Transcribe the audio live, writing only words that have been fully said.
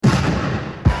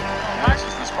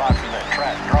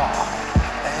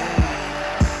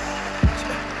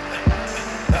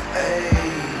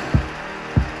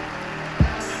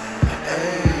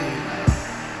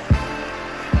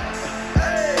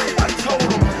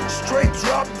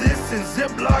and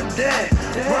Ziploc that.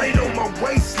 Right on my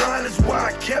waistline is why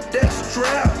I kept that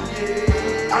strap.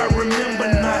 I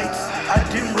remember nights, I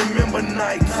didn't remember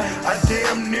nights. I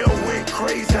damn near went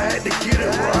crazy, I had to get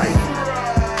it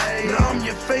right. Now I'm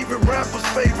your favorite rapper's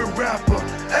favorite rapper.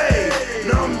 Hey,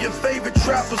 now I'm your favorite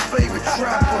trapper's favorite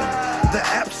trapper. The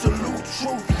absolute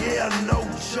truth, yeah, no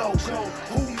joke.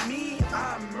 Who me,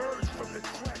 I emerged from the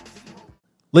crack.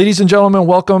 Ladies and gentlemen,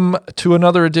 welcome to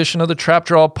another edition of the Trap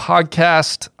Draw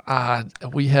Podcast.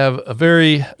 We have a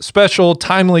very special,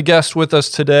 timely guest with us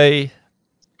today,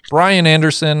 Brian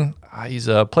Anderson. He's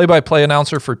a play-by-play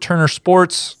announcer for Turner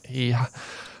Sports. He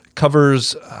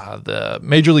covers the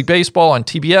Major League Baseball on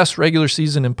TBS, regular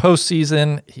season and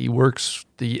postseason. He works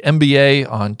the NBA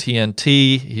on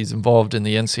TNT. He's involved in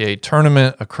the NCAA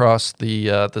tournament across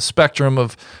the spectrum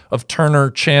of Turner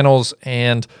channels.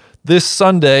 And this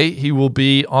Sunday, he will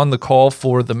be on the call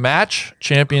for the match,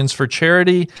 Champions for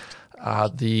Charity,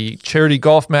 the charity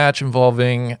golf match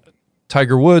involving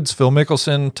Tiger Woods, Phil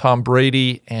Mickelson, Tom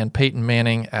Brady, and Peyton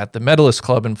Manning at the Medalist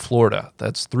Club in Florida.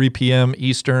 That's 3 p.m.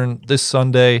 Eastern this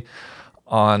Sunday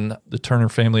on the Turner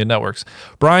Family of Networks.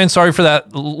 Brian, sorry for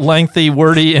that lengthy,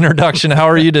 wordy introduction. How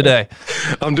are you today?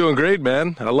 I'm doing great,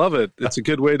 man. I love it. It's a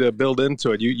good way to build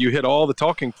into it. You hit all the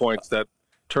talking points that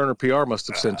Turner PR must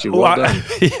have sent you. Well done.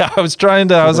 Yeah, I was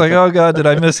like, oh God, did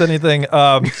I miss anything?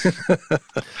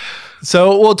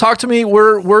 So, talk to me.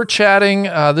 We're chatting.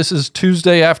 This is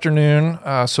Tuesday afternoon,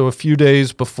 so a few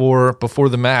days before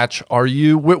the match.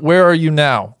 Where are you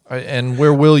now, and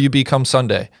where will you be come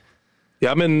Sunday?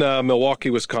 Yeah, I'm in Milwaukee,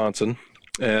 Wisconsin,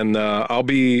 and I'll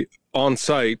be on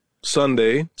site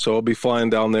Sunday. So I'll be flying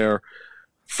down there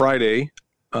Friday,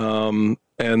 and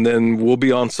then we'll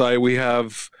be on site. We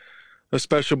have a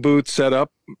special booth set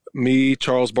up. Me,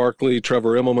 Charles Barkley,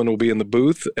 Trevor Immelman will be in the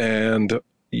booth, and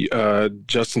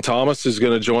Justin Thomas is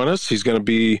going to join us. He's going to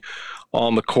be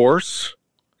on the course,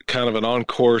 kind of an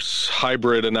on-course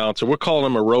hybrid announcer. We're calling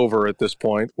him a rover at this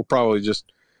point. We'll probably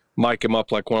just mic him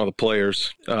up like one of the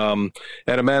players. And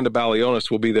Amanda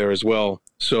Balionis will be there as well.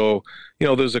 So,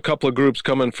 there's a couple of groups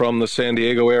coming from the San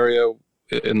Diego area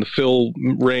in the Phil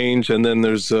range, and then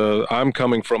there's I'm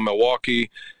coming from Milwaukee,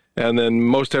 and then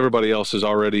most everybody else is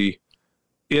already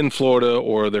in Florida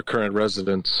or their current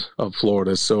residents of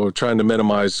Florida. So trying to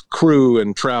minimize crew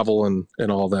and travel and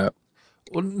all that.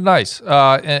 Well, nice.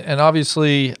 And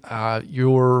obviously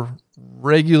your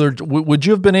regular, would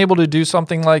you have been able to do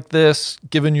something like this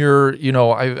given your,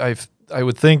 I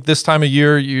would think this time of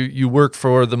year you work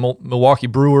for the Milwaukee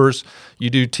Brewers, you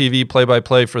do TV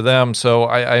play-by-play for them. So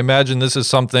I imagine this is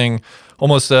something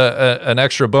almost an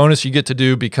extra bonus you get to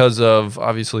do because of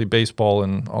obviously baseball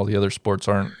and all the other sports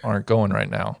aren't going right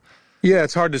now. Yeah,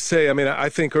 it's hard to say. I mean, I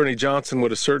think Ernie Johnson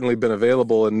would have certainly been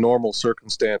available in normal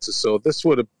circumstances. So this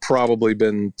would have probably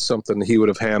been something he would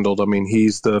have handled. I mean,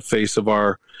 he's the face of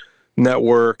our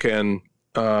network, and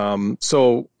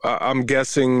so I'm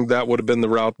guessing that would have been the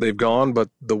route they've gone. But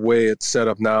the way it's set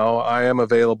up now, I am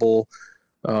available.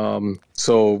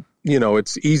 So,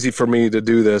 it's easy for me to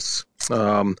do this.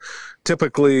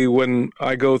 Typically, when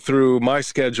I go through my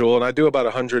schedule, and I do about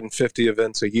 150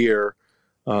 events a year,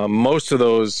 most of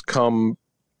those come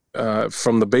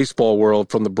from the baseball world,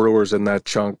 from the Brewers in that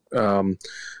chunk.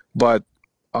 But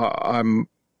I'm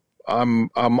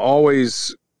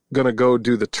always going to go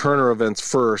do the Turner events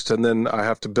first, and then I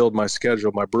have to build my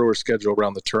Brewer schedule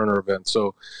around the Turner event.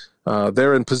 So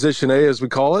they're in position A, as we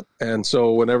call it, and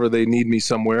so whenever they need me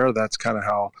somewhere, that's kind of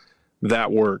how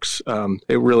that works.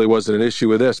 It really wasn't an issue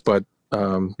with this, but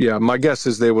my guess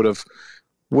is they would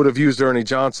have used Ernie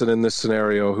Johnson in this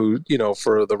scenario, who,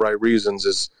 for the right reasons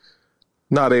is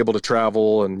not able to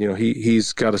travel, and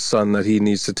he's got a son that he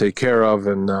needs to take care of,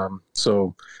 and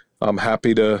so I'm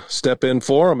happy to step in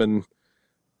for him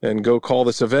and go call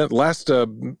this event. Last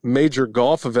major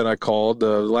golf event I called,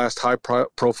 the last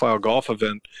high-profile golf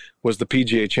event, was the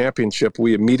PGA Championship.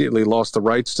 We immediately lost the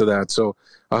rights to that, so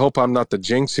I hope I'm not the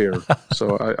jinx here.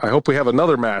 So I hope we have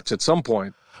another match at some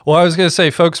point. Well, I was going to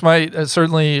say, folks might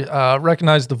certainly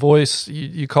recognize the voice.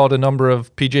 You called a number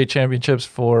of PGA Championships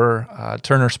for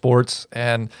Turner Sports.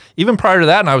 And even prior to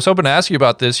that, and I was hoping to ask you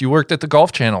about this, you worked at the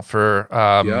Golf Channel for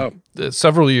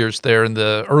several years there in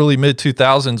the early,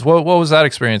 mid-2000s. What was that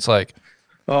experience like?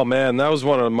 Oh, man, that was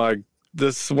one of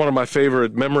my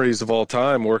favorite memories of all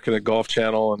time, working at Golf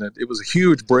Channel. And it was a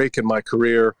huge break in my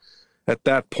career at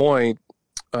that point.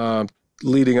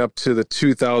 Leading up to the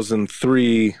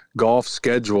 2003 golf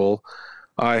schedule,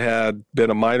 I had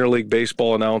been a minor league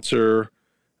baseball announcer.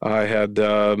 I had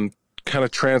kind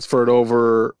of transferred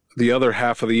over the other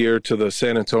half of the year to the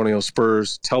San Antonio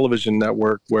Spurs television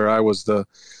network, where I was the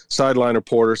sideline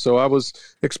reporter. So I was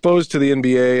exposed to the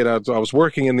NBA, and I was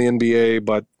working in the NBA,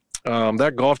 but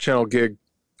that Golf Channel gig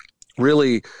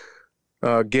really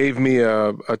gave me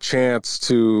a chance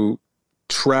to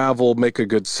travel, make a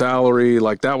good salary.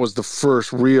 Like, that was the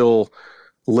first real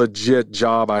legit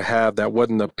job I had that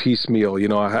wasn't a piecemeal. You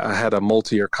know, I had a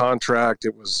multi-year contract.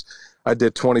 I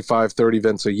did 25, 30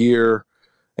 events a year,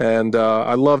 and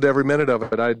I loved every minute of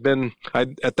it. At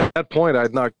that point, I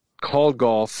had not called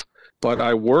golf, but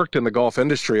I worked in the golf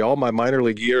industry. All my minor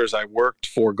league years, I worked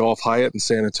for Golf Hyatt in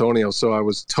San Antonio. So I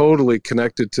was totally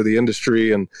connected to the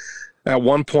industry, and at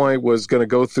one point was going to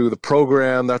go through the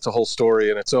program. That's a whole story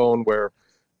in its own, where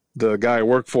the guy I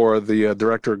worked for, the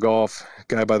director of golf, a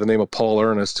guy by the name of Paul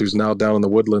Ernest, who's now down in the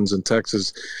Woodlands in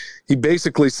Texas, he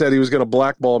basically said he was going to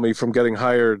blackball me from getting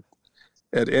hired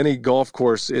at any golf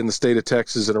course in the state of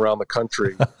Texas and around the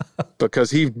country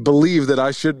because he believed that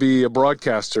I should be a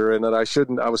broadcaster and that I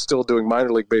shouldn't. I was still doing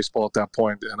minor league baseball at that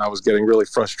point, and I was getting really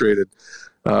frustrated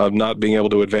not being able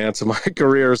to advance in my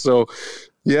career. So,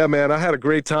 yeah, man, I had a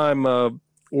great time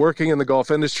working in the golf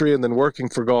industry and then working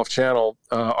for Golf Channel.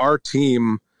 Our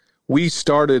team, we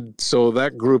started, so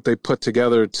that group they put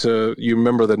together you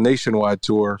remember the Nationwide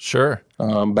tour? Sure.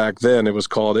 Back then it was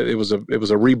called, it was a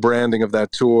rebranding of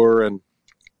that tour, and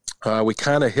we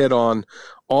kind of hit on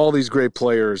all these great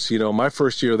players. You know, my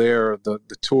first year there, the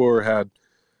tour had,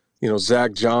 you know,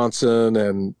 Zach Johnson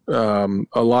and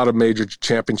a lot of major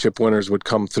championship winners would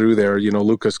come through there. You know,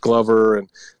 Lucas Glover and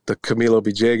the Camilo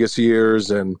Villegas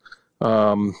years, and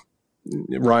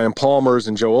Ryan Palmer's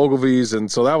and Joe Ogilvy's.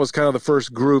 And so that was kind of the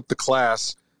first group, the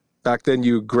class. Back then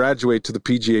you graduate to the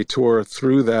PGA Tour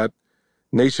through that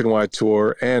Nationwide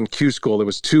tour and Q School. There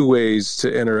was two ways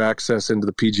to enter access into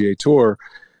the PGA Tour.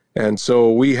 And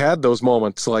so we had those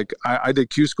moments. Like I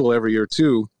did Q School every year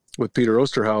too with Peter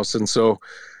Osterhaus. And so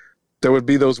there would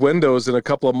be those windows in a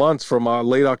couple of months from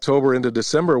late October into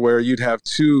December where you'd have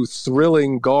two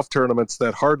thrilling golf tournaments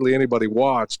that hardly anybody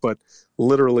watched, but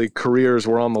literally careers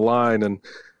were on the line. And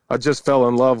I just fell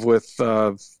in love with,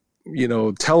 you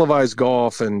know, televised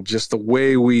golf and just the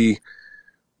way we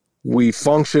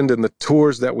functioned and the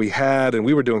tours that we had. And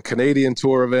we were doing Canadian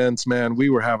tour events, man. We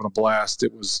were having a blast.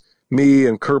 It was me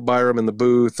and Kurt Byram in the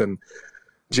booth and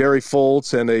Jerry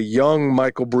Foltz and a young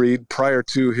Michael Breed prior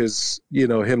to his, you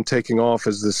know, him taking off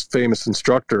as this famous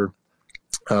instructor,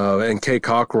 and Kay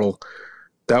Cockrell.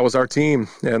 That was our team,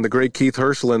 and the great Keith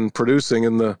Hirschland producing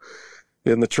in the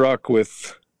truck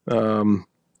with Emmett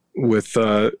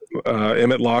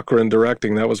Loughran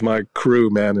directing. That was my crew,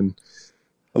 man, and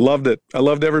I loved it. I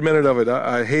loved every minute of it.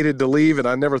 I hated to leave, and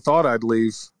I never thought I'd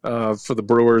leave for the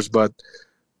Brewers, but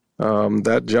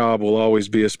that job will always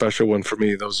be a special one for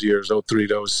me, those years, 03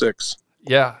 to 06.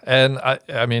 Yeah, and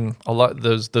I mean, a lot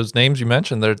those names you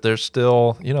mentioned, they're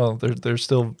still, you know, they're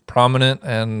still prominent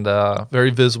and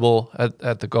very visible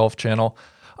at the Golf Channel.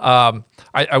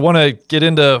 I want to get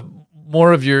into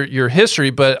more of your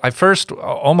history, but I first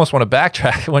almost want to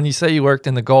backtrack. When you say you worked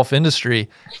in the golf industry,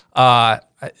 a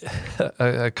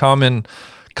common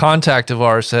contact of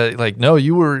ours said, like, no,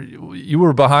 you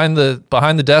were behind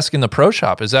the desk in the pro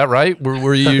shop. Is that right?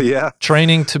 Were you yeah.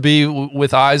 training to be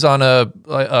with eyes on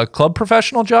a club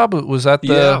professional job? Was that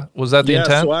the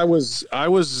intent? So I was,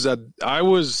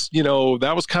 you know,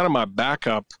 that was kind of my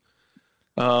backup.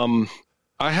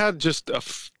 I had just a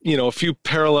few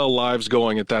parallel lives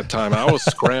going at that time. I was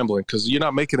scrambling because you're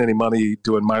not making any money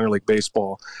doing minor league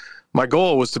baseball. My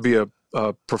goal was to be a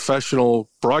professional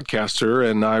broadcaster,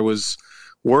 and I was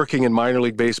working in minor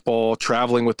league baseball,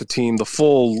 traveling with the team, the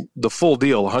full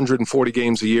deal, 140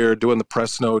 games a year, doing the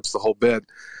press notes, the whole bit.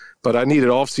 But I needed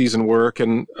off-season work,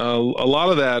 and a lot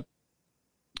of that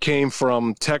came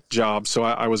from tech jobs. So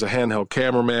I was a handheld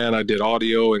cameraman. I did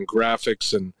audio and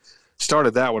graphics, and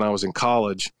started that when I was in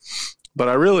college. But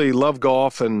I really love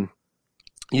golf, and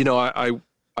you know, I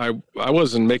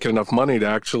wasn't making enough money to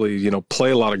actually, you know, play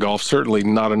a lot of golf. Certainly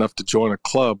not enough to join a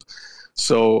club.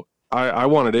 So I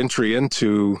wanted entry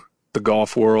into the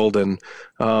golf world, and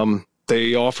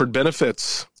they offered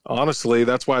benefits. Honestly,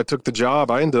 that's why I took the job.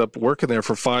 I ended up working there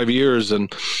for 5 years,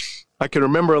 and I can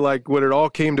remember, like, when it all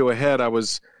came to a head, I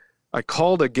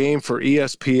called a game for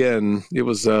ESPN. It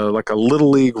was like a Little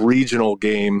League regional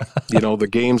game, you know, the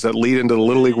games that lead into the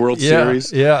Little League World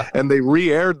Series. Yeah. And they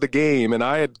re-aired the game, and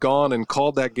I had gone and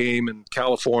called that game in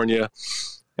California,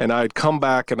 and I had come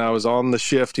back, and I was on the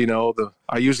shift, you know,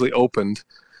 I usually opened.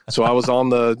 So I was on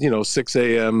the, you know, 6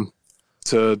 a.m.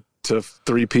 to to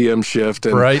 3 p.m. shift.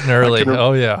 And bright and early.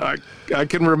 Oh, yeah. I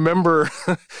can remember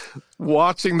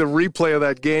watching the replay of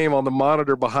that game on the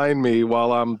monitor behind me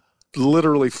while I'm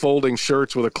literally folding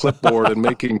shirts with a clipboard and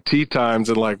making tea times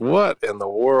and like, what in the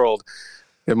world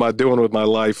am I doing with my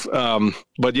life?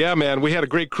 But yeah, man, we had a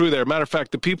great crew there. Matter of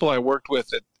fact, the people I worked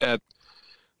with at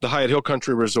the Hyatt Hill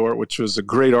Country Resort, which was a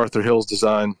great Arthur Hills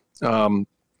design,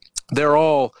 they're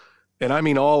all, and I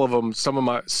mean all of them, some of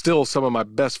my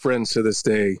best friends to this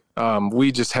day.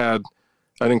 We just had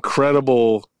an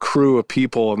incredible crew of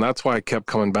people, and that's why I kept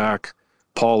coming back.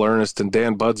 Paul Ernest and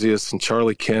Dan Budzius and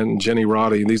Charlie Kent and Jenny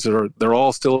Roddy. They're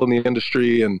all still in the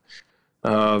industry, and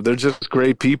they're just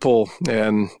great people.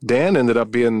 And Dan ended up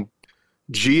being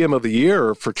GM of the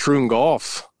year for Troon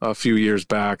Golf a few years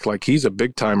back. Like, he's a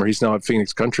big timer. He's now at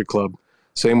Phoenix Country Club.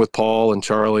 Same with Paul and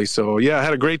Charlie. So yeah, I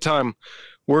had a great time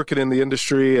working in the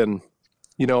industry, and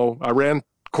I ran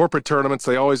corporate tournaments.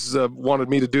 They always wanted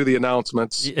me to do the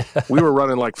announcements. Yeah. We were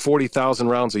running like 40,000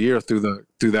 rounds a year through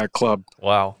that club.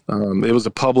 Wow. It was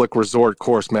a public resort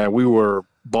course, man. We were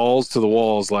balls to the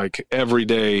walls like every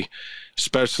day,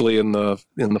 especially in the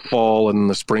fall and in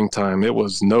the springtime. It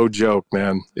was no joke,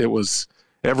 man. It was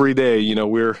every day.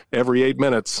 We're every 8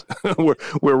 minutes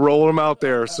we're rolling them out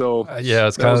there. So yeah,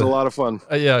 that was a lot of fun.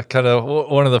 Yeah, kind of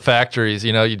one of the factories.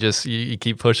 You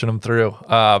keep pushing them through.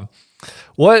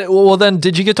 Well, then,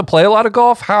 did you get to play a lot of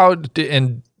golf?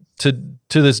 And to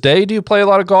this day, do you play a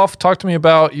lot of golf? Talk to me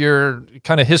about your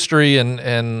kind of history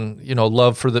and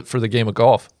love for the game of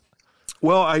golf.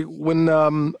 Well, when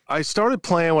I started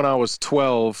playing when I was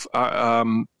 12,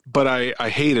 but I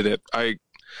hated it.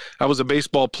 I was a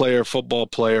baseball player, football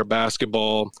player,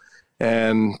 basketball,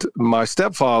 and my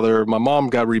stepfather, my mom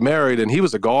got remarried, and he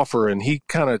was a golfer, and he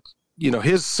kind of,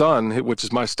 his son, which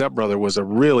is my stepbrother, was a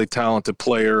really talented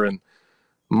player and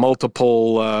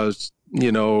multiple,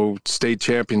 state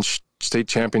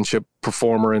championship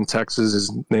performer in Texas.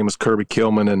 His name was Kirby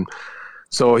Kilman. And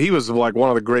so he was like one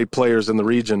of the great players in the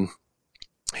region.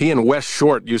 He and Wes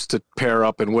Short used to pair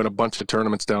up and win a bunch of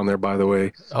tournaments down there, by the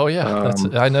way. Oh yeah.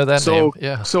 I know that name.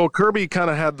 Yeah. So Kirby kind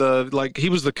of had he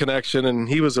was the connection, and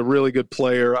he was a really good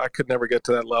player. I could never get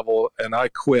to that level, and I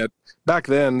quit. Back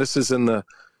then, this is in the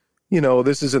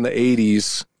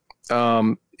 80s.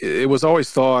 It was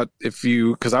always thought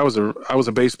because I was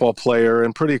a baseball player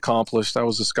and pretty accomplished. I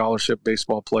was a scholarship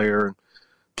baseball player and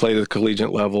played at the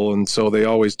collegiate level. And so they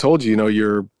always told you,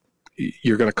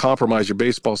 you're going to compromise your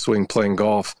baseball swing playing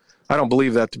golf. I don't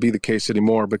believe that to be the case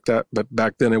anymore, but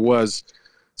back then it was.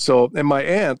 So, and my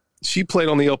aunt, she played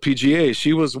on the LPGA.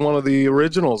 She was one of the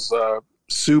originals,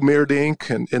 Sue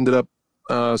Meerdink, and ended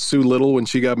up Sue Little when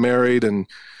she got married, and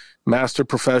master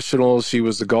professional. She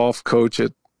was the golf coach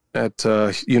at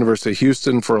University of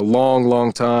Houston for a long,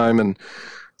 long time. And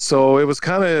so it was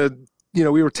kind of,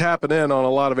 we were tapping in on a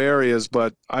lot of areas,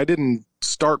 but I didn't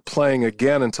start playing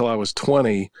again until I was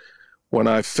 20, when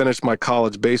I finished my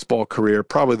college baseball career.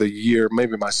 Probably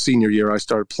maybe my senior year, I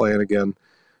started playing again.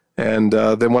 And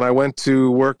then when I went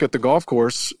to work at the golf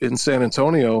course in San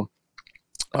Antonio,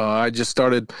 I just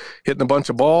started hitting a bunch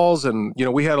of balls. And,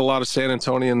 we had a lot of San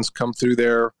Antonians come through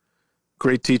there.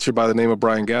 Great teacher by the name of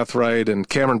Brian Gathright, and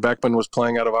Cameron Beckman was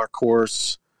playing out of our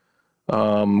course.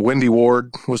 Wendy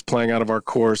Ward was playing out of our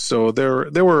course. So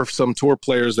there were some tour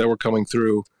players that were coming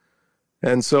through.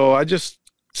 And so I just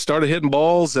started hitting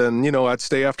balls, and, I'd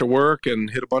stay after work and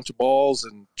hit a bunch of balls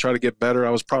and try to get better.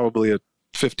 I was probably a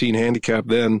 15 handicap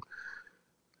then.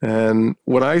 And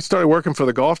when I started working for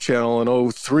the Golf Channel in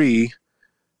 2003,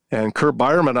 and Kurt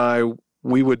Byram and I,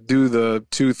 we would do the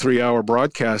 2-3 hour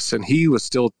broadcasts, and he was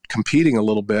still competing a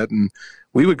little bit, and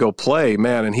we would go play,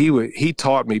 man. And he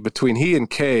taught me, between he and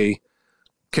Kay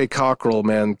Cockrell,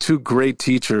 man, two great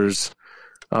teachers.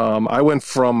 I went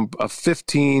from a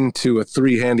 15 to a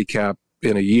 3 handicap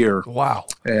in a year. Wow.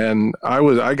 And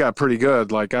I got pretty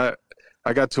good. Like I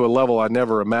got to a level I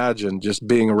never imagined, just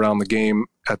being around the game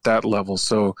at that level.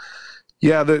 So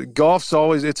yeah, the golf's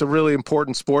it's a really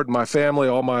important sport in my family.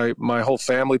 All my whole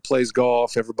family plays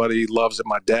golf. Everybody loves it.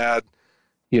 My dad,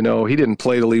 he didn't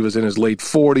play till he was in his late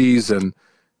 40s, and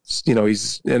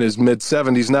he's in his mid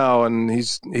 70s now, and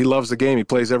he loves the game. He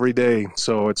plays every day.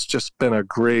 So it's just been a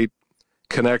great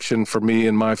connection for me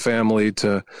and my family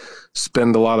to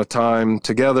spend a lot of time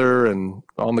together and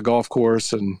on the golf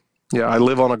course. And yeah, I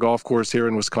live on a golf course here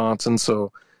in Wisconsin.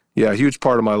 So yeah, a huge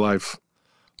part of my life.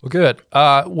 Well, good.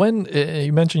 When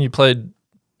you mentioned you played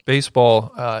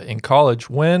baseball in college,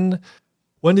 when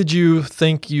did you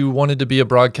think you wanted to be a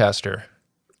broadcaster?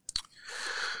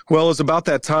 Well, it was about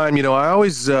that time. I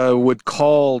always would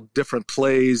call different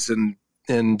plays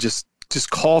and just just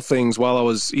call things while I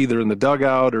was either in the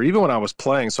dugout or even when I was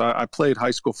playing. So I played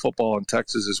high school football in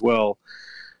Texas as well.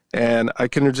 And I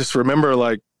can just remember,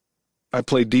 like, I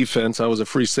played defense. I was a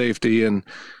free safety. And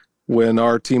when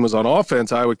our team was on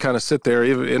offense, I would kind of sit there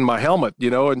even in my helmet,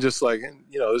 and just like,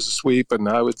 there's a sweep. And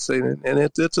I would say, and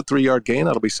it's a 3-yard gain.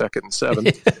 That'll be 2nd and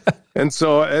 7. And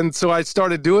so I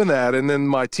started doing that. And then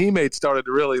my teammates started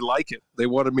to really like it. They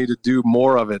wanted me to do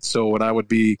more of it. So when I would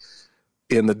be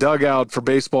in the dugout for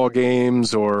baseball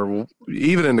games or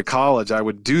even into college, I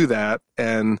would do that.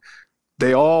 And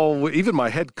even my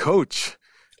head coach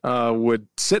would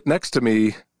sit next to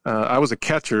me. I was a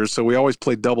catcher, so we always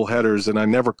played double headers, and I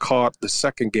never caught the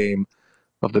second game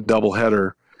of the double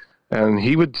header. And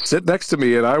he would sit next to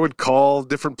me, and I would call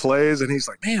different plays, and he's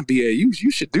like, "Man, BA,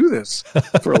 you should do this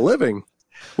for a living,"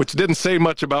 which didn't say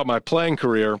much about my playing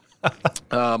career.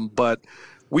 But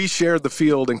we shared the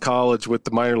field in college with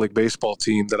the minor league baseball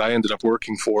team that I ended up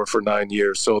working for 9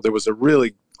 years. So there was a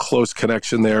really close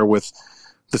connection there with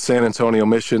the San Antonio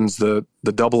Missions, the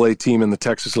AA team in the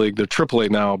Texas League. They're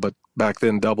AAA now, but back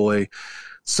then AA.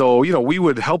 So, we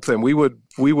would help them. We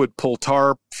would pull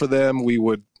tarp for them. We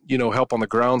would, help on the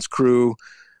grounds crew.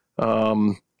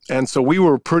 And so we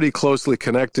were pretty closely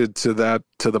connected to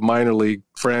the minor league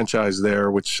franchise there,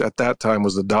 which at that time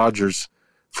was the Dodgers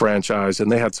franchise.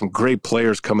 And they had some great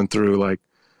players coming through,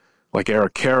 like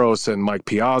Eric Karros and Mike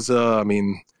Piazza. I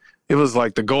mean, it was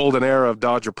like the golden era of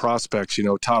Dodger prospects,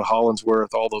 Todd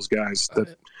Hollandsworth, all those guys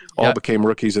that all became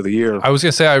rookies of the year. I was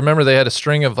going to say, I remember they had a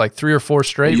string of like 3 or 4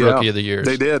 straight rookie of the years.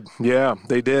 They did. Yeah,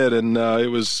 they did. And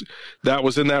that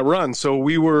was in that run. So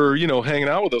we were, hanging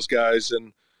out with those guys,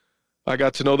 and I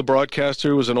got to know the broadcaster,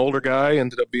 who was an older guy,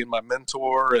 ended up being my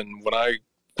mentor. And when I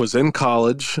was in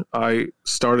college, I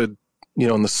started,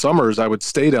 in the summers, I would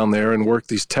stay down there and work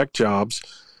these tech jobs.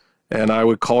 And I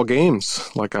would call games.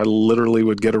 Like, I literally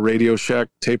would get a Radio Shack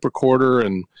tape recorder,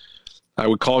 and I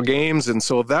would call games. And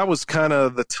so that was kind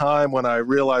of the time when I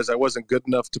realized I wasn't good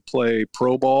enough to play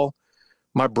pro ball.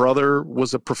 My brother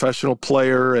was a professional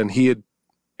player, and he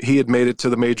had made it to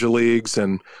the major leagues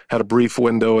and had a brief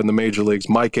window in the major leagues.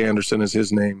 Mike Anderson is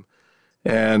his name.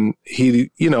 And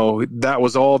he, that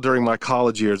was all during my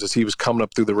college years as he was coming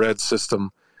up through the Red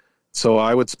system. So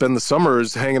I would spend the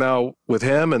summers hanging out with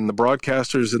him and the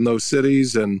broadcasters in those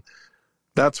cities. And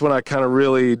that's when I kind of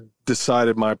really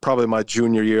decided probably my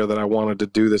junior year that I wanted to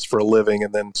do this for a living.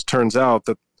 And then it turns out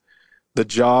that the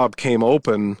job came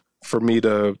open for me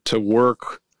to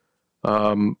work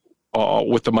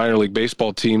with the minor league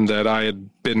baseball team that I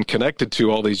had been connected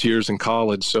to all these years in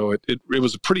college. So it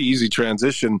was a pretty easy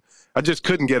transition. I just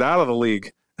couldn't get out of the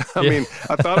league. I mean,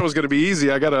 I thought it was going to be easy.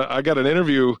 I got an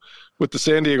interview with the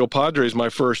San Diego Padres my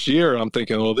first year. I'm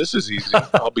thinking, well, this is easy.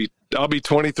 I'll be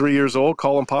 23 years old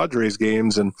calling Padres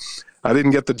games, and I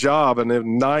didn't get the job. And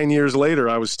then 9 years later,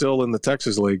 I was still in the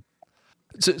Texas League.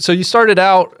 So you started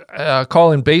out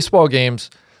calling baseball games.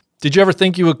 Did you ever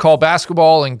think you would call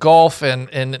basketball and golf?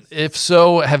 And if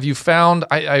so, have you found?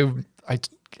 I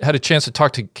had a chance to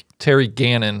talk to Terry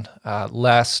Gannon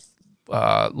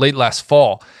late last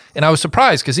fall, and I was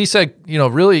surprised because he said,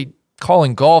 really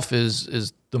calling golf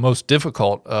is the most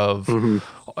difficult of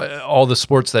all the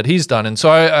sports that he's done. And so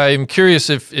I'm curious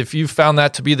if you found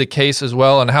that to be the case as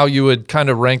well, and how you would kind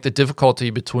of rank the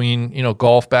difficulty between,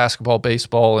 golf, basketball,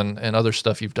 baseball, and other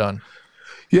stuff you've done.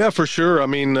 Yeah, for sure. I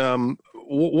mean,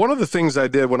 one of the things I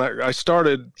did when I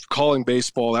started calling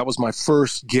baseball, that was my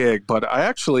first gig, but I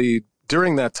actually,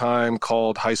 during that time,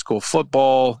 called high school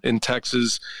football in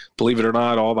Texas. Believe it or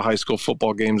not, all the high school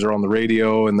football games are on the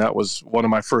radio, and that was one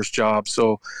of my first jobs.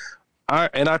 So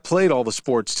I played all the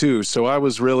sports too, so I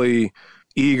was really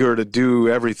eager to do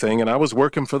everything. And I was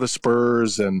working for the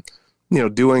Spurs and,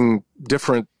 doing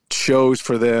different shows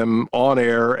for them on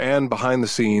air and behind the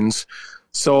scenes.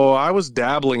 So I was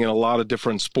dabbling in a lot of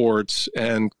different sports,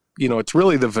 and, it's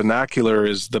really the vernacular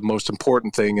is the most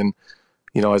important thing. And,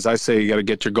 as I say, you got to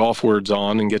get your golf words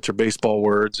on and get your baseball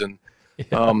words. And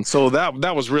so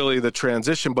that was really the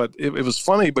transition. But it was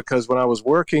funny because when I was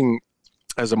working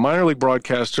as a minor league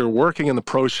broadcaster, working in the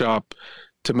pro shop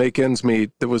to make ends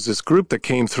meet, there was this group that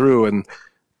came through, and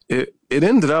it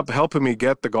ended up helping me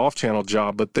get the Golf Channel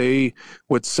job. But they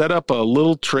would set up a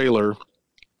little trailer,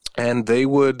 and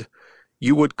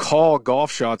you would call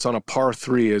golf shots on a par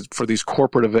 3 for these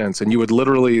corporate events. And you would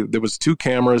literally, there was 2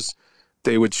 cameras.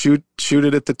 They would shoot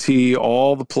it at the tee,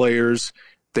 all the players.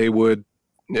 They would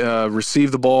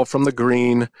receive the ball from the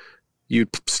green. You'd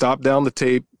stop down the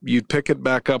tape. You'd pick it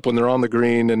back up when they're on the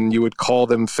green, and you would call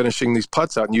them finishing these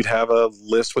putts out. And you'd have a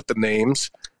list with the names.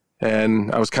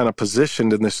 And I was kind of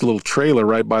positioned in this little trailer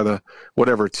right by the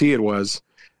whatever tee it was.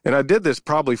 And I did this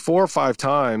probably 4 or 5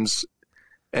 times.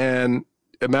 And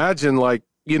imagine like,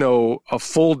 you know, a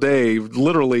full day,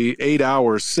 literally 8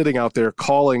 hours sitting out there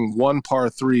calling one par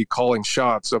 3, calling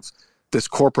shots of this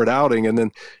corporate outing. And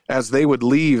then as they would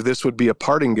leave, this would be a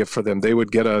parting gift for them. They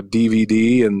would get a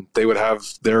DVD and they would have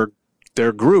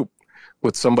their group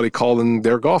with somebody calling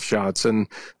their golf shots. And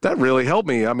that really helped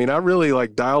me. I mean, I really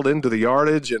like dialed into the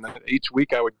yardage, and each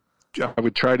week I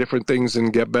would try different things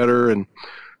and get better. And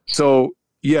so,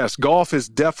 yes, golf is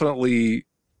definitely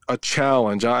a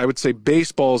challenge. I would say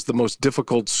baseball is the most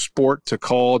difficult sport to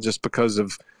call just because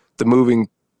of the moving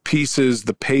pieces,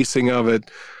 the pacing of it.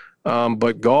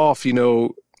 But golf, you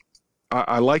know,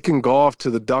 I liken golf to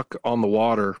the duck on the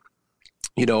water.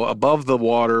 You know, above the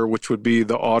water, which would be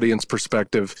the audience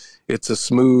perspective, it's a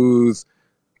smooth,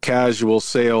 casual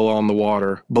sail on the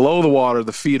water. Below the water,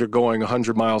 the feet are going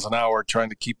 100 miles an hour trying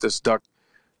to keep this duck,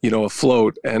 you know,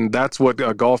 afloat. And that's what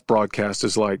a golf broadcast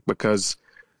is like, because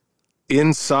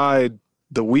inside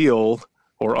the wheel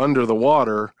or under the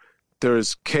water,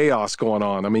 there's chaos going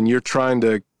on. I mean, you're trying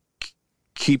to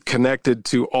keep connected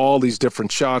to all these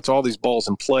different shots, all these balls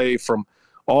in play from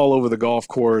all over the golf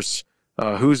course.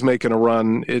 Who's making a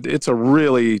run? It's a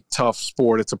really tough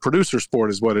sport. It's a producer sport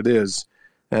is what it is.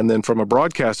 And then from a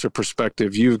broadcaster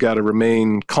perspective, you've got to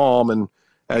remain calm. And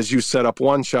as you set up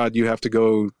one shot, you have to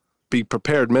go be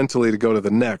prepared mentally to go to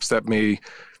the next. That may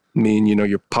mean, you know,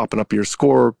 you're popping up your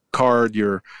scorecard,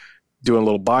 you're doing a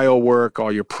little bio work,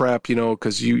 all your prep, you know,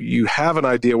 because you have an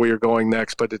idea where you're going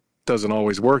next, but it doesn't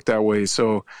always work that way.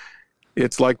 So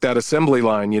it's like that assembly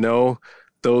line, you know.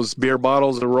 Those beer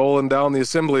bottles are rolling down the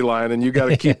assembly line, and you got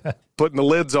to keep putting the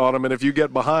lids on them. And if you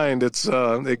get behind,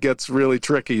 it gets really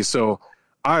tricky. So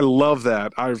I love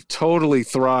that. I've totally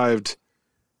thrived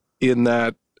in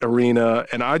that arena.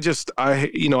 And I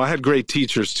had great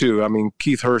teachers too. I mean,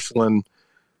 Keith Hirschland,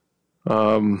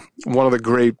 one of the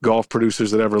great golf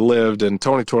producers that ever lived, and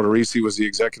Tony Tortorisi was the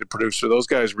executive producer. Those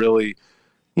guys really,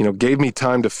 you know, gave me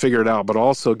time to figure it out, but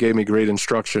also gave me great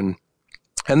instruction.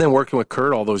 And then working with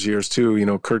Kurt all those years too, you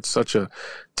know, Kurt's such a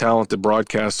talented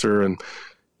broadcaster, and,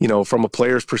 you know, from a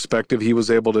player's perspective, he was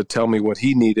able to tell me what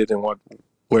he needed and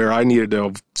where I needed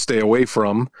to stay away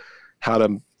from, how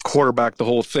to quarterback the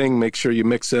whole thing, make sure you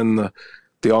mix in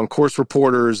the on-course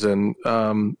reporters. And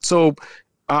so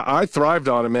I thrived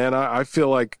on it, man. I feel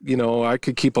like, you know, I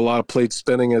could keep a lot of plates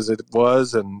spinning as it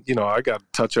was, and, you know, I got a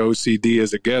touch of OCD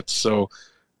as it gets. So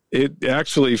it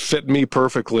actually fit me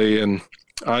perfectly, and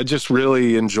I just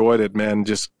really enjoyed it, man.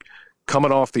 Just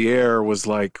coming off the air was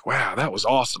like, wow, that was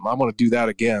awesome. I want to do that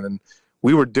again. And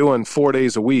we were doing 4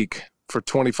 days a week for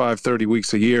 25, 30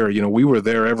 weeks a year. You know, we were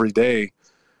there every day.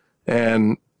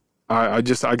 And I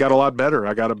got a lot better.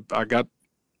 I got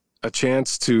a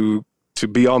chance to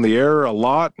be on the air a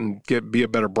lot and be a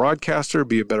better broadcaster,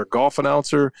 be a better golf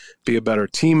announcer, be a better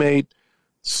teammate,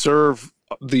 serve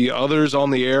the others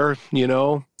on the air, you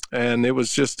know. And it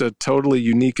was just a totally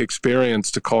unique experience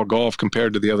to call golf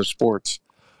compared to the other sports.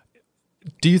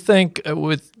 Do you think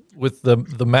with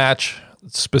the match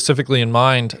specifically in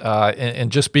mind, and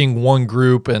just being one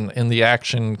group and the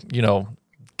action, you know,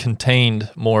 contained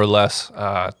more or less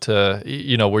to,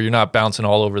 you know, where you're not bouncing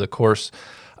all over the course,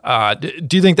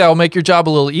 do you think that will make your job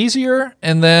a little easier?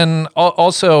 And then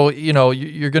also, you know,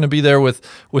 you're going to be there with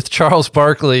Charles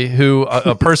Barkley, who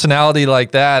a personality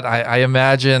like that, I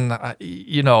imagine,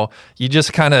 you know, you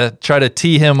just kind of try to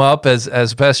tee him up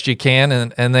as best you can,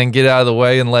 and then get out of the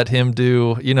way and let him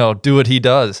do what he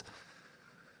does.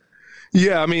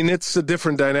 Yeah, I mean, it's a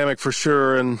different dynamic for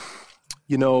sure. And,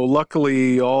 you know,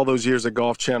 luckily all those years at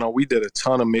Golf Channel, we did a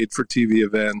ton of made-for-TV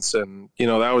events. And, you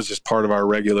know, that was just part of our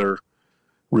regular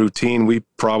routine. We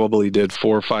probably did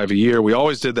 4 or 5 a year. We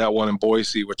always did that one in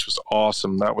Boise, which was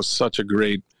awesome. That was such a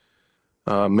great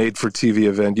made-for-TV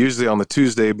event, usually on the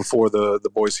Tuesday before the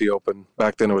Boise Open.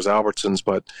 Back then it was Albertsons.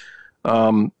 But,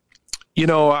 you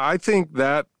know, I think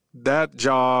that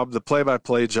job, the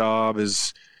play-by-play job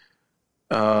is,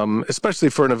 especially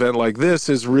for an event like this,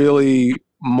 is really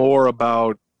more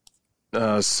about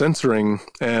censoring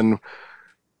and,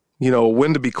 you know,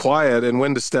 when to be quiet and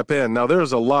when to step in. Now,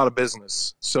 there's a lot of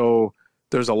business. So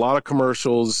there's a lot of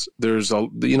commercials. There's a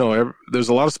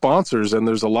lot of sponsors, and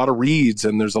there's a lot of reads,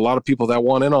 and there's a lot of people that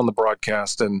want in on the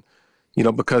broadcast, and, you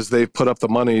know, because they've put up the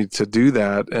money to do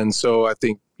that. And so I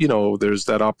think, you know, there's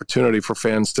that opportunity for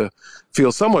fans to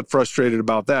feel somewhat frustrated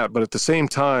about that. But at the same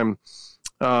time,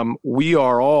 we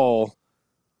are all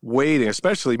waiting,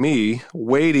 especially me,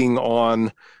 waiting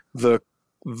on the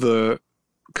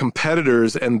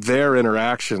competitors and their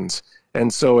interactions.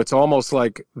 And so it's almost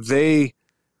like they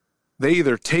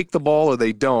either take the ball or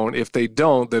they don't. If they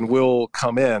don't, then we'll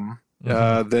come in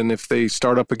then if they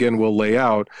start up again, we'll lay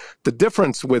out. The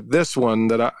difference with this one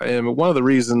and one of the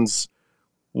reasons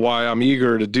why I'm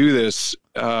eager to do this,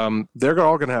 they're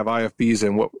all going to have IFBs,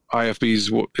 and what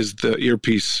IFBs is the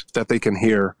earpiece that they can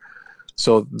hear.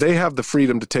 So they have the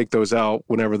freedom to take those out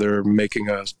whenever they're making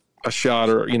a shot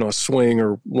or, a swing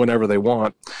or whenever they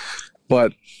want.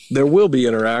 But there will be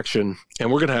interaction,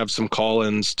 and we're going to have some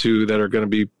call-ins too that are going to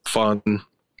be fun.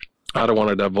 I don't want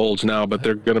to divulge now, but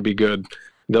they're going to be good.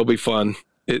 They'll be fun.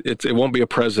 It won't be a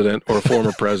president or a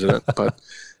former president, but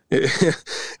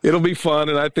it'll be fun.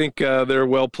 And I think they're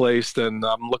well placed, and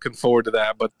I'm looking forward to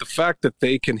that. But the fact that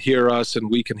they can hear us and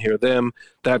we can hear them,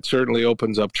 that certainly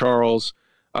opens up Charles.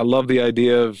 I love the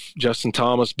idea of Justin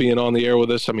Thomas being on the air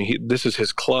with us. I mean, this is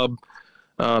his club.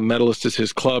 Medalist is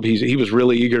his club. He was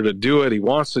really eager to do it. He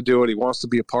wants to do it. He wants to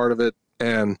be a part of it.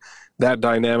 And that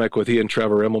dynamic with he and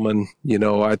Trevor Immelman,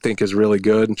 I think is really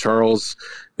good. And Charles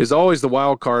is always the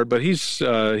wild card, but he's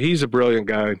a brilliant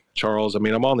guy, Charles. I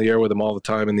mean, I'm on the air with him all the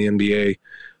time in the NBA.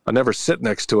 I never sit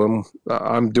next to him.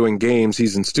 I'm doing games.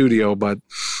 He's in studio, but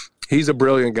he's a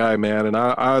brilliant guy, man. And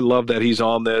I love that he's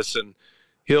on this, and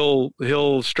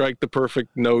he'll strike the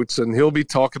perfect notes, and he'll be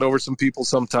talking over some people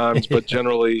sometimes, but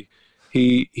generally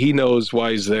he knows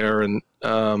why he's there. And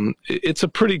it's a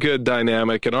pretty good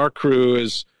dynamic. And our crew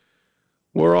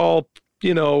we're all,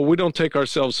 we don't take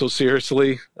ourselves so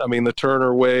seriously. I mean, the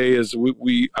Turner way is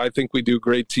I think we do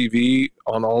great TV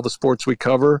on all the sports we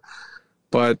cover,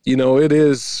 but it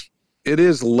is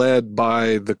led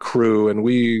by the crew, and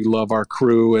we love our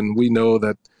crew, and we know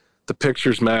that the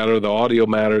pictures matter, the audio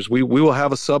matters. We will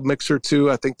have a sub mixer too.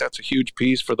 I think that's a huge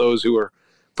piece for those who are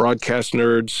broadcast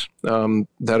nerds.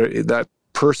 That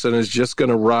person is just going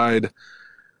to ride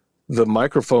the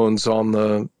microphones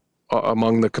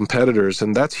among the competitors,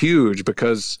 and that's huge,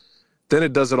 because then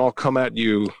it doesn't all come at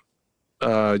you,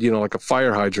 like a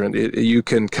fire hydrant. You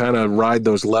can kind of ride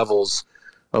those levels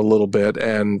a little bit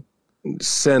and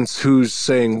sense who's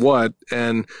saying what,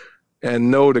 and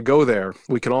know to go there.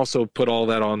 We can also put all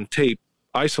that on tape,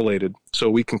 isolated, so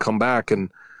we can come back, and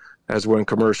as we're in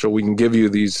commercial, we can give you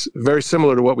these very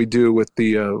similar to what we do with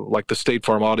the like the State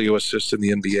Farm audio assist in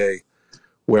the NBA,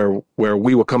 where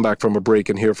we will come back from a break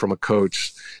and hear from a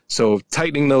coach. So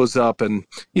tightening those up and,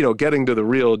 getting to the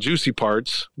real juicy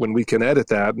parts when we can edit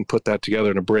that and put that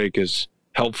together in a break is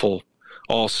helpful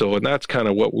also. And that's kind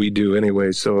of what we do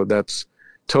anyway. So that's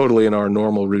totally in our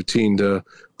normal routine to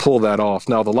pull that off.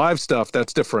 Now the live stuff,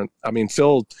 that's different. I mean,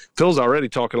 Phil's already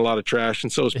talking a lot of trash,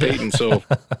 and so is Peyton. So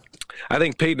I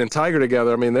think Peyton and Tiger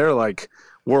together, I mean, they're like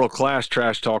world-class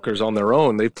trash talkers on their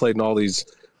own. They've played in all these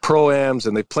pro-ams,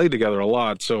 and they played together a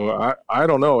lot. So I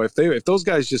don't know if those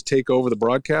guys just take over the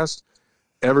broadcast,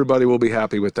 everybody will be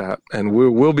happy with that, and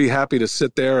we'll be happy to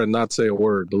sit there and not say a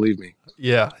word. Believe me.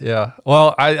 Yeah.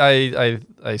 Well, I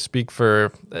speak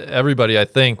for everybody. I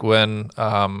think when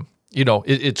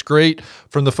it's great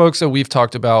from the folks that we've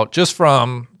talked about, just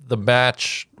from the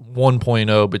match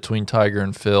 1.0 between Tiger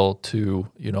and Phil to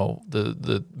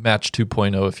the match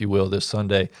 2.0, if you will, this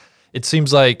Sunday. It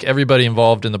seems like everybody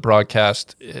involved in the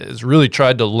broadcast has really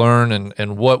tried to learn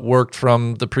and what worked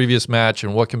from the previous match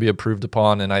and what can be improved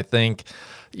upon. And I think,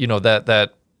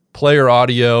 that player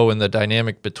audio and the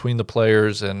dynamic between the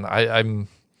players, and I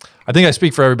think I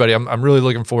speak for everybody. I'm really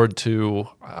looking forward to,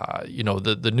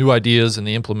 the new ideas and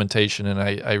the implementation. And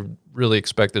I really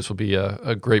expect this will be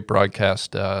a great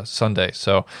broadcast Sunday.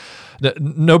 So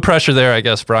no pressure there, I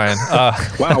guess, Brian.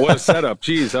 Wow, what a setup.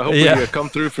 Jeez, I hope we come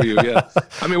through for you. Yeah.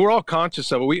 I mean, we're all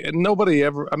conscious of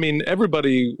it.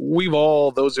 Everybody,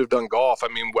 those who've done golf,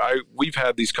 we've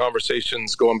had these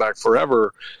conversations going back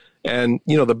forever. And,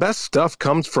 the best stuff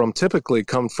typically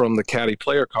comes from the caddy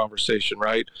player conversation,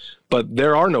 right? But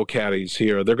there are no caddies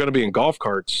here. They're going to be in golf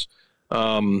carts.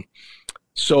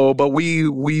 But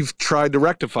we've tried to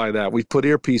rectify that. We've put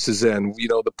earpieces in.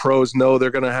 The pros know they're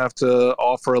going to have to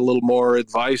offer a little more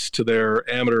advice to their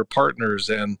amateur partners,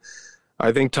 and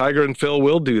I think Tiger and Phil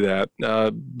will do that.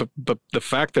 But the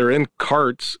fact they're in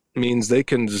carts means they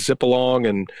can zip along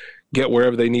and get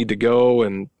wherever they need to go,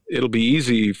 and it'll be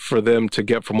easy for them to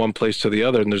get from one place to the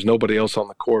other, and there's nobody else on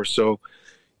the course. So,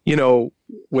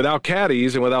 without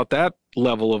caddies and without that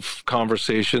level of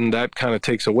conversation, that kind of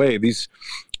takes away these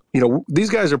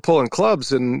guys are pulling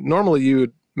clubs, and normally you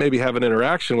would maybe have an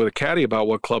interaction with a caddy about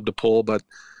what club to pull. But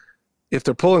if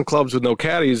they're pulling clubs with no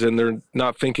caddies and they're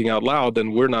not thinking out loud,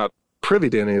 then we're not privy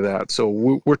to any of that.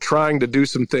 So we're trying to do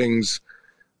some things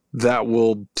that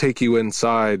will take you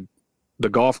inside the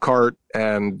golf cart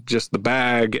and just the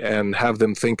bag and have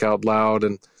them think out loud.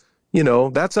 And,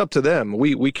 that's up to them.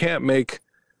 We can't make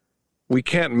we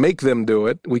can't make them do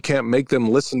it. We can't make them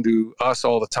listen to us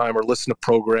all the time or listen to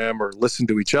program or listen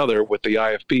to each other with the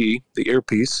IFB, the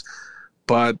earpiece,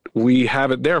 but we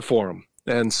have it there for them.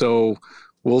 And so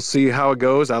we'll see how it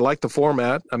goes. I like the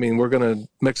format. I mean, we're going to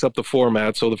mix up the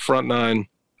format. So the front nine,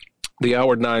 the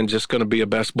Howard nine, just going to be a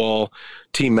best ball,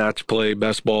 team match play,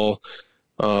 best ball.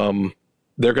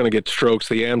 They're going to get strokes.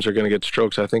 The AMs are going to get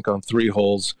strokes, I think, on 3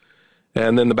 holes.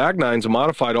 And then the back nine's a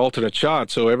modified alternate shot,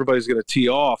 so everybody's going to tee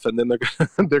off, and then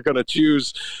they're going to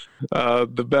choose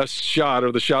the best shot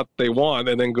or the shot they want,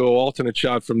 and then go alternate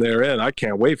shot from there in. I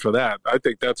can't wait for that. I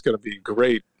think that's going to be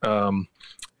great.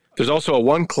 There's also a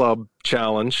 1 club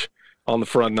challenge on the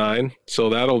front nine, so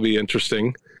that'll be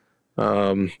interesting.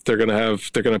 They're going to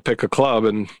pick a club,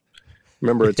 and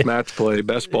remember, it's match play,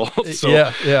 best ball. So,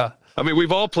 yeah. I mean,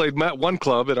 we've all played 1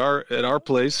 club at our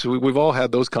place. We've all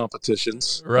had those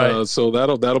competitions, right? So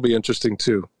that'll be interesting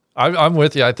too. I'm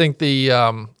with you. I think the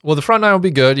front nine will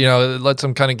be good. It lets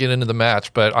them kind of get into the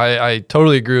match. But I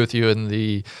totally agree with you.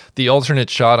 And the alternate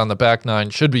shot on the back nine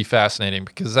should be fascinating,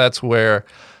 because that's where,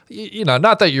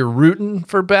 not that you're rooting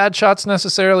for bad shots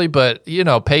necessarily, but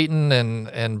Peyton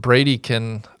and Brady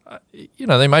can.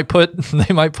 They might put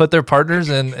their partners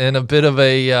in a bit of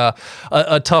a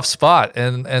tough spot,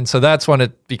 and so that's when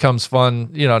it becomes fun.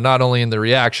 Not only in the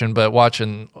reaction, but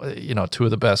watching 2 of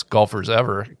the best golfers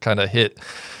ever kind of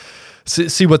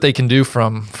see what they can do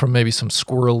from maybe some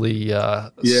squirrely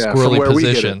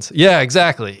positions. Yeah,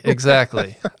 exactly.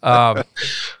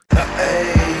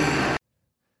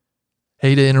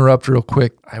 Hey, to interrupt real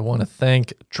quick, I want to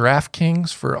thank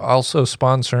DraftKings for also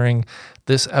sponsoring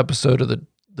this episode of the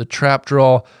Trap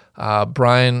Draw.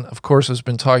 Brian, of course, has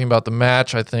been talking about the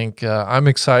match. I think I'm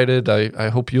excited. I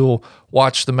hope you'll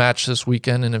watch the match this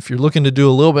weekend. And if you're looking to do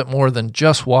a little bit more than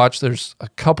just watch, there's a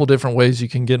couple different ways you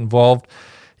can get involved.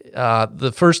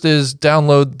 The first is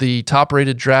download the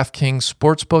top-rated DraftKings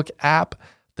Sportsbook app.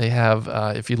 They have,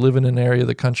 if you live in an area of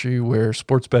the country where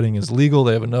sports betting is legal,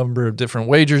 they have a number of different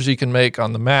wagers you can make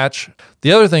on the match.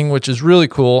 The other thing, which is really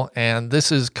cool, and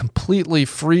this is completely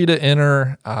free to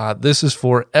enter, this is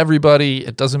for everybody.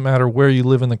 It doesn't matter where you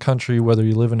live in the country, whether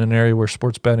you live in an area where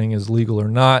sports betting is legal or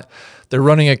not. They're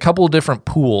running a couple of different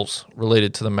pools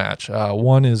related to the match.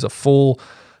 One is a full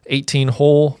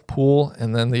 18-hole pool,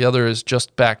 and then the other is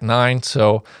just back 9.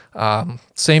 So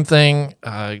same thing,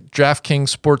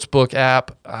 DraftKings Sportsbook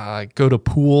app, go to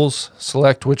pools,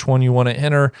 select which one you want to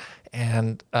enter,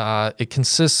 and it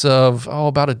consists of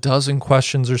about a dozen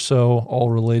questions or so, all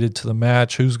related to the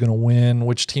match: who's going to win,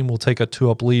 which team will take a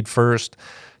 2-up lead first.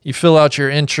 You fill out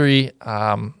your entry,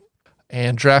 and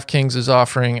DraftKings is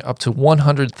offering up to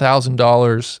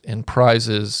 $100,000 in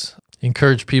prizes.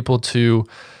 Encourage people to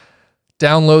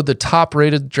download the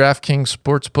top-rated DraftKings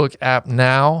Sportsbook app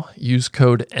now. Use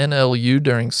code NLU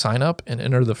during sign-up and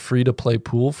enter the free-to-play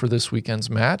pool for this weekend's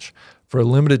match. For a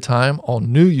limited time, all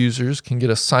new users can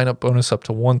get a sign-up bonus up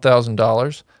to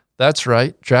 $1,000. That's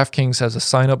right, DraftKings has a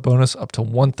sign-up bonus up to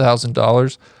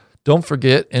 $1,000. Don't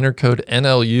forget, enter code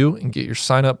NLU and get your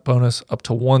sign-up bonus up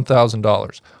to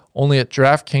 $1,000. Only at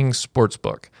DraftKings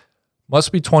Sportsbook.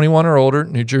 Must be 21 or older,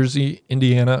 New Jersey,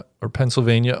 Indiana, or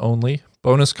Pennsylvania only.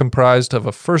 Bonus comprised of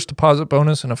a first deposit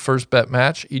bonus and a first bet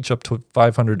match, each up to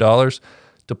 $500.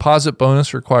 Deposit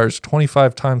bonus requires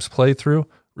 25 times playthrough.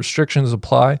 Restrictions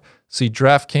apply. See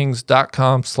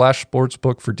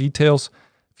DraftKings.com/sportsbook for details.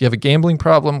 If you have a gambling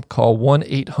problem, call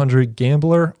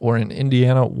 1-800-GAMBLER or in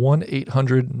Indiana,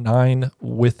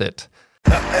 1-800-9-WITH-IT.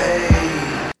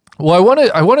 Well,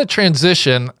 I want to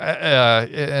transition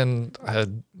and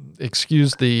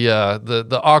excuse the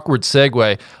awkward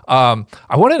segue.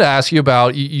 I wanted to ask you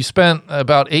about, you spent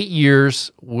about 8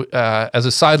 years as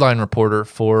a sideline reporter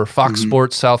for Fox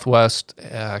Sports Southwest,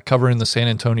 covering the San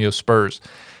Antonio Spurs,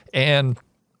 and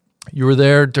you were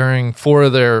there during 4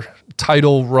 of their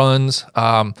title runs.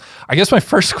 I guess my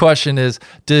first question is,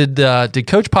 did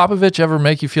Coach Popovich ever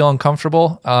make you feel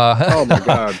uncomfortable? Oh my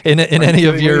God! in any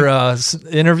of your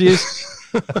interviews?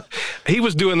 He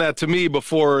was doing that to me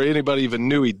before anybody even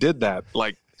knew he did that.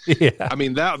 Like, yeah. I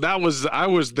mean, I was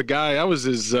the guy. I was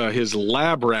his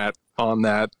lab rat on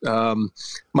that.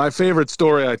 My favorite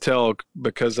story I tell,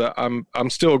 because I'm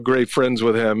still great friends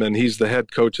with him, and he's the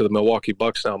head coach of the Milwaukee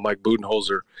Bucks now, Mike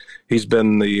Budenholzer. He's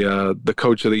been the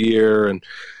coach of the year, and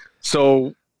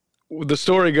so the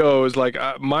story goes, like,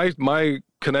 my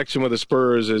connection with the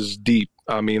Spurs is deep.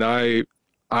 I mean, I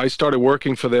started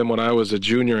working for them when I was a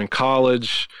junior in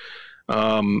college.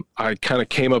 I kind of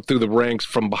came up through the ranks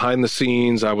from behind the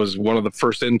scenes. I was one of the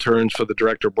first interns for the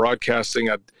director of broadcasting.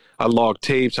 I logged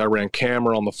tapes. I ran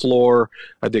camera on the floor.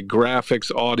 I did graphics,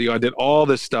 audio. I did all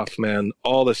this stuff, man,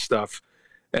 all this stuff.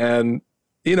 And,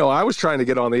 I was trying to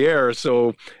get on the air.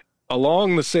 So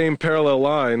along the same parallel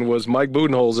line was Mike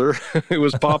Budenholzer. It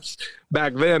was Pop's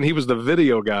back then. He was the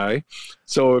video guy.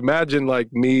 So imagine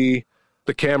like me,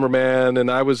 the cameraman,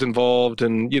 and I was involved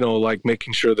in, like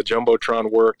making sure the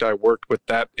Jumbotron worked. I worked with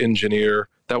that engineer.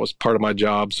 That was part of my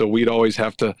job. So we'd always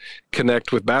have to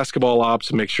connect with basketball ops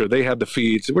and make sure they had the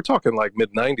feeds. We're talking like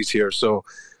mid-90s here. So,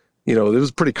 it was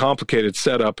a pretty complicated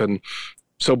setup. And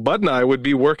so Bud and I would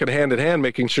be working hand in hand,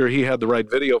 making sure he had the right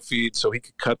video feed so he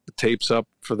could cut the tapes up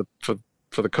for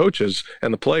the coaches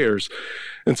and the players.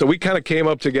 And so we kind of came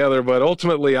up together, but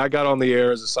ultimately I got on the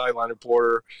air as a sideline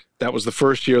reporter. That was the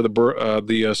first year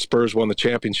the Spurs won the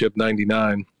championship,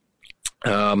 99.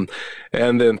 And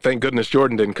then thank goodness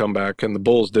Jordan didn't come back and the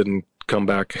Bulls didn't come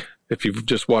back. If you've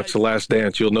just watched The Last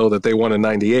Dance, you'll know that they won in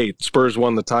 98. Spurs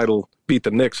won the title, beat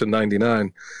the Knicks in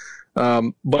 99.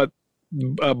 But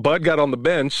Bud got on the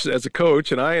bench as a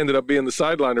coach and I ended up being the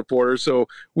sideline reporter. So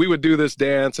we would do this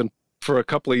dance, and for a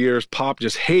couple of years, Pop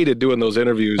just hated doing those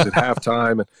interviews at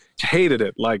halftime and hated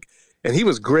it. And he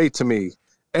was great to me.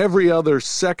 Every other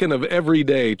second of every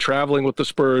day, traveling with the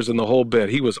Spurs and the whole bit.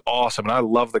 He was awesome, and I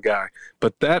love the guy.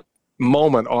 But that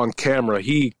moment on camera,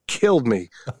 he killed me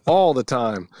all the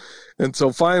time. And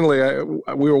so finally,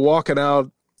 we were walking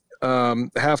out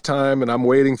halftime, and I'm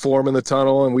waiting for him in the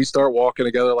tunnel, and we start walking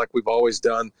together like we've always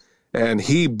done. And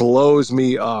he blows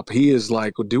me up. He is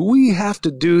like, do we have to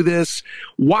do this?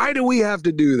 Why do we have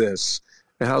to do this?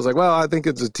 And I was like, well, I think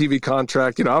it's a TV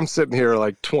contract. I'm sitting here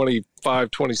like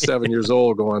 25, 27 years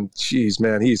old going, geez,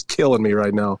 man, he's killing me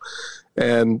right now.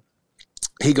 And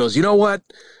he goes, you know what?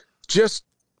 Just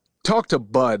talk to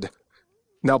Bud.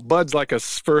 Now, Bud's like a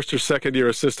first or second year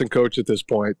assistant coach at this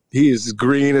point. He is as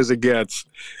green as it gets.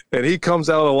 And he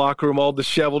comes out of the locker room all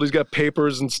disheveled. He's got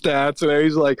papers and stats. And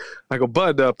he's like, I go,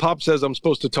 Bud, Pop says I'm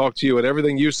supposed to talk to you. And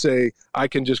everything you say, I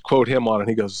can just quote him on. And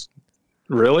he goes,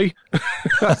 really?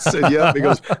 I said, yeah. And he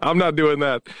goes, I'm not doing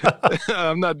that.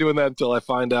 I'm not doing that until I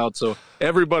find out. So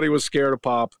everybody was scared of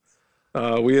Pop.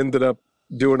 We ended up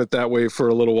doing it that way for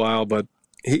a little while, but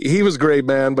he was great,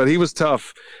 man, but he was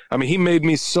tough. I mean, he made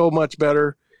me so much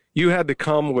better. You had to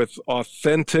come with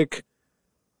authentic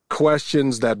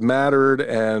questions that mattered.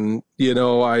 And,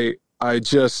 I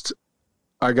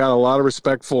got a lot of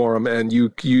respect for him, and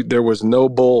there was no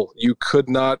bull. You could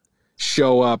not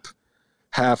show up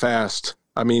half-assed.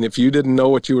 I mean, if you didn't know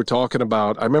what you were talking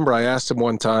about, I remember I asked him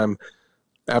one time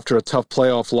after a tough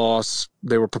playoff loss,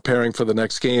 they were preparing for the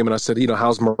next game. And I said,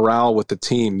 how's morale with the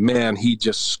team? Man, he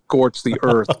just scorched the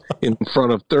earth in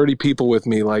front of 30 people with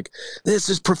me. Like, this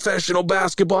is professional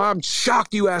basketball. I'm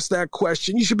shocked you asked that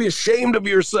question. You should be ashamed of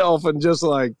yourself, and just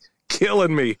like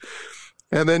killing me.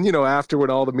 And then, after when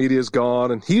all the media's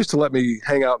gone, and he used to let me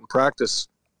hang out and practice.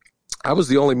 I was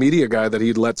the only media guy that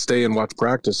he'd let stay and watch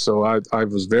practice. So I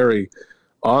was very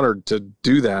honored to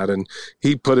do that. And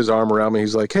he put his arm around me.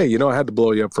 He's like, hey, I had to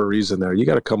blow you up for a reason there. You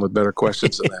got to come with better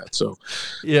questions than that. So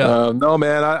no,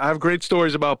 man, I have great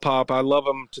stories about Pop. I love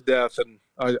him to death. And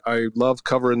I love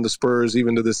covering the Spurs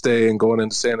even to this day and going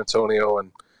into San Antonio.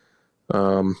 And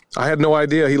I had no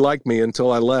idea he liked me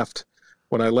until I left.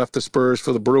 When I left the Spurs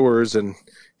for the Brewers, and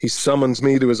he summons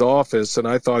me to his office, and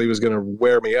I thought he was going to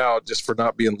wear me out just for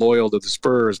not being loyal to the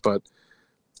Spurs. But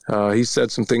he said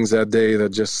some things that day that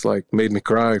just like made me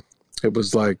cry. It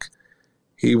was like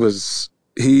he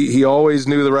always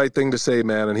knew the right thing to say,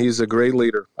 man, and he's a great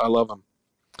leader. I love him.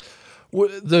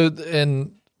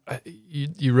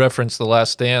 You referenced The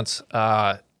Last Dance.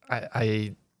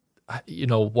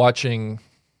 Watching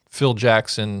Phil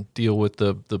Jackson deal with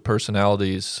the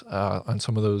personalities on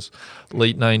some of those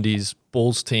late 90s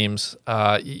Bulls teams,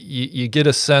 you get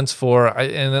a sense for,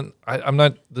 I'm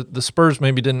not, the Spurs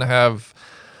maybe didn't have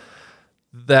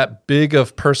that big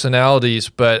of personalities,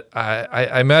 but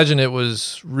I imagine it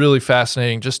was really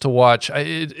fascinating just to watch.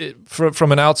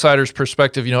 From an outsider's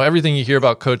perspective, everything you hear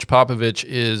about Coach Popovich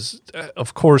is,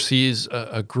 of course, he's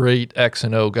a great X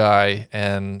and O guy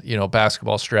and,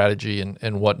 basketball strategy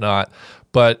and whatnot.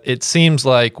 But it seems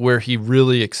like where he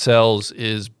really excels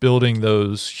is building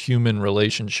those human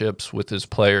relationships with his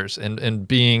players and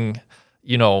being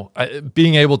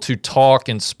able to talk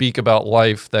and speak about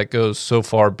life that goes so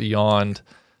far beyond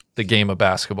the game of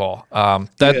basketball.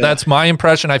 That's my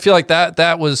impression. I feel like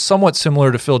that was somewhat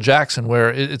similar to Phil Jackson,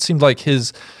 where it seemed like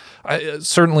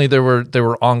certainly there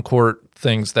were on-court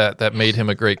things that made him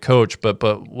a great coach, but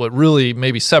what really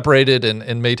maybe separated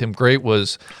and made him great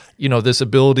was, this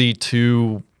ability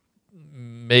to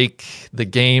make the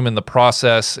game and the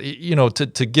process,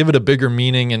 to give it a bigger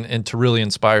meaning and to really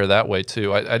inspire that way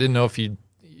too. I didn't know if you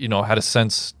had a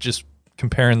sense just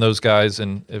comparing those guys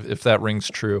and if that rings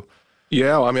true.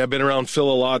 Yeah, I mean, I've been around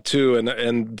Phil a lot too,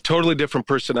 and totally different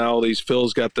personalities.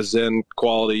 Phil's got the Zen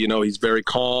quality. You know, he's very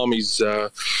calm. He's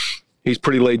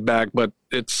pretty laid back, but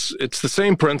it's the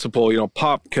same principle. You know,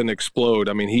 Pop can explode.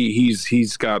 I mean,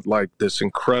 he's got like this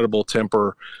incredible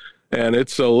temper, and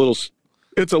it's a little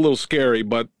scary.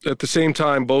 But at the same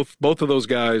time, both of those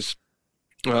guys,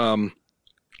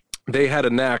 they had a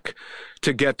knack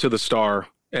to get to the star.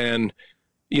 And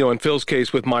you know, in Phil's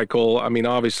case with Michael, I mean,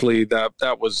 obviously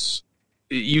that was,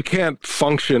 you can't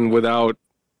function without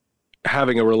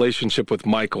having a relationship with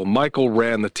Michael. Michael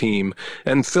ran the team,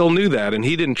 and Phil knew that, and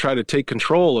he didn't try to take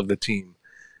control of the team.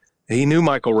 He knew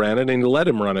Michael ran it, and he let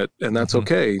him run it, and that's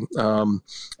okay.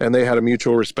 And they had a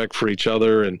mutual respect for each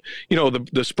other. And, you know,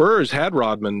 the Spurs had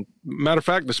Rodman. Matter of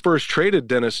fact, the Spurs traded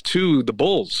Dennis to the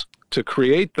Bulls to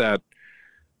create that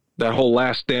whole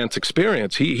Last Dance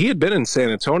experience. He had been in San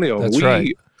Antonio. That's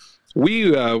right.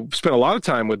 We spent a lot of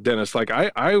time with Dennis. Like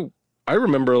I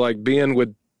remember like being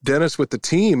with Dennis with the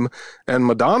team, and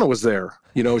Madonna was there.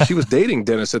 You know, she was dating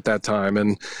Dennis at that time.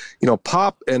 And, you know,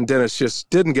 Pop and Dennis just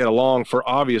didn't get along for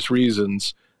obvious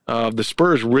reasons. The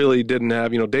Spurs really didn't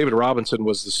have, you know, David Robinson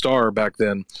was the star back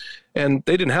then, and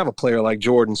they didn't have a player like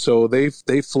Jordan. So they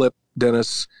flipped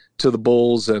Dennis to the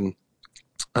Bulls, and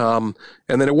then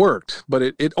it worked. But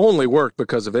it only worked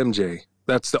because of MJ.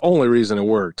 That's the only reason it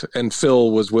worked. And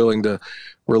Phil was willing to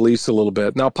release a little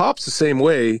bit. Now, Pop's the same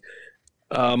way,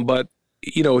 but,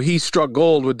 you know, he struck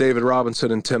gold with David Robinson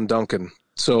and Tim Duncan.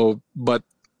 So, but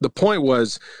the point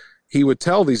was, he would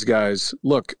tell these guys,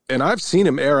 look, and I've seen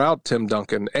him air out Tim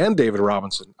Duncan and David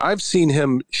Robinson. I've seen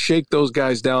him shake those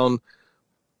guys down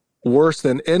worse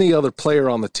than any other player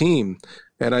on the team.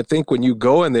 And I think when you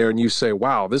go in there and you say,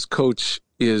 wow, this coach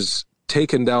is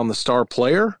taking down the star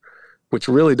player, which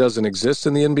really doesn't exist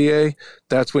in the NBA,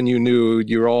 that's when you knew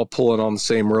you're all pulling on the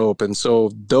same rope. And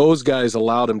so those guys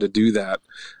allowed him to do that.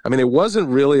 I mean, it wasn't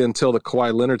really until the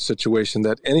Kawhi Leonard situation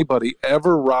that anybody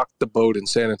ever rocked the boat in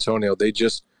San Antonio. They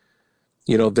just,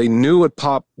 you know, they knew what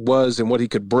Pop was and what he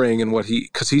could bring, and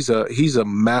because he's a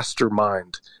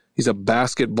mastermind. He's a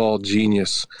basketball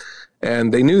genius.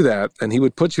 And they knew that, and he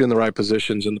would put you in the right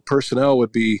positions, and the personnel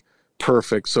would be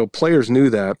perfect. So players knew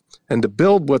that. And to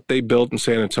build what they built in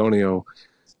San Antonio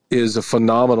is a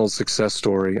phenomenal success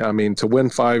story. I mean, to win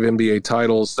 5 NBA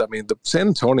titles, I mean, the San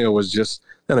Antonio was just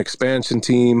an expansion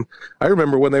team. I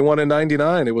remember when they won in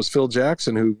 99, it was Phil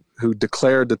Jackson who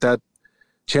declared that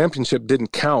championship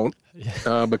didn't count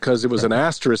because it was an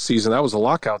asterisk season. That was a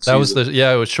lockout season.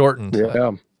 It was shortened.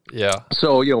 Yeah. Yeah.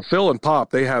 So, you know, Phil and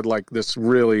Pop, they had like this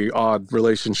really odd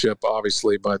relationship,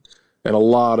 obviously, and a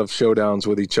lot of showdowns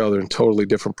with each other and totally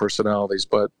different personalities.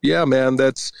 But yeah, man,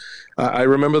 I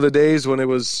remember the days when it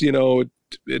was, you know,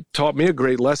 it taught me a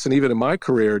great lesson, even in my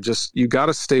career. Just, you got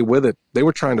to stay with it. They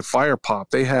were trying to fire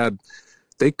Pop.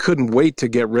 They couldn't wait to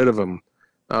get rid of him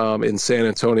in San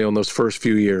Antonio in those first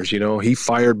few years. You know, he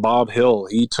fired Bob Hill.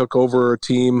 He took over a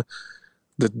team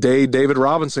the day David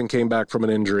Robinson came back from an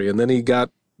injury. And then he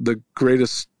got the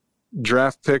greatest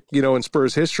draft pick, you know, in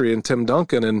Spurs history in Tim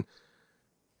Duncan.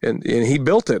 And he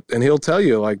built it, and he'll tell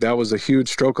you, like, that was a huge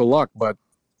stroke of luck, but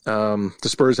the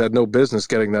Spurs had no business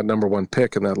getting that number 1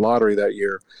 pick in that lottery that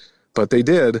year, but they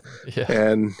did. Yeah.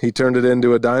 And he turned it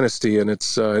into a dynasty, and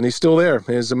and he's still there.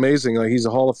 It's amazing. Like, he's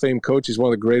a Hall of Fame coach. He's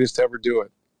one of the greatest to ever do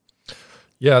it.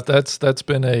 Yeah, that's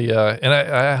been and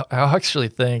I actually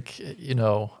think, you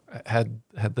know, had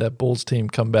that Bulls team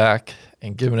come back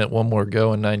and given it one more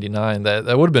go in '99,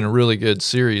 that would have been a really good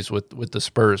series with the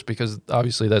Spurs, because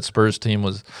obviously that Spurs team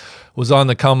was on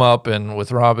the come up, and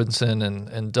with Robinson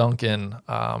and Duncan,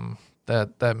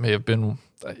 that may have been,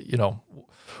 you know,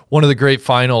 one of the great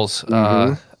finals.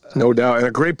 No doubt, and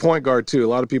a great point guard too. A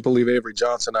lot of people leave Avery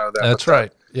Johnson out of that. That's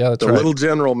right. Yeah, that's right. The little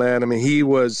general, man. I mean, he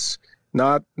was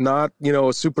not you know,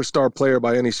 a superstar player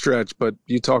by any stretch, but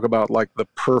you talk about like the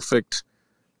perfect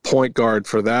point guard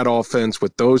for that offense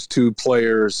with those two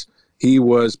players. He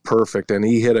was perfect, and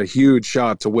he hit a huge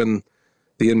shot to win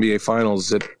the NBA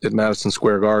Finals at Madison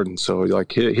Square Garden. So,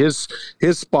 like, his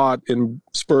spot in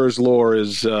Spurs lore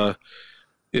is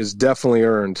definitely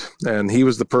earned, and he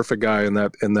was the perfect guy in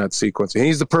that sequence. And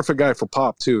he's the perfect guy for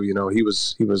Pop too. You know, he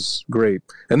was great.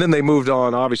 And then they moved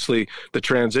on. Obviously, the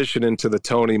transition into the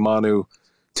Tony, Manu,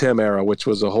 Tim era, which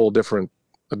was a whole different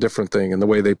thing, and the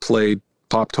way they played.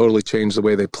 Pop totally changed the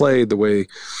way they played, the way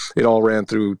it all ran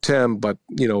through Tim, but,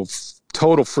 you know,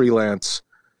 total freelance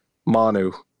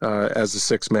Manu as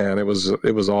the 6th man. It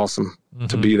was awesome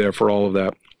to be there for all of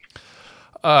that.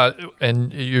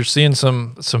 and you're seeing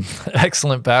some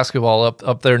excellent basketball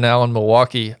up there now in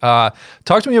Milwaukee.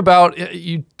 Talk to me about,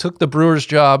 you took the Brewers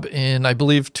job in, I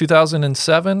believe,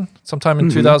 2007, sometime in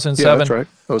 2007. Yeah, that's right.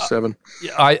 07.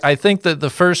 I think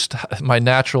that my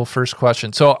natural first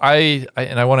question. So I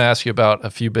want to ask you about a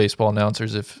few baseball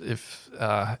announcers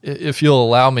if you'll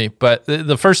allow me. But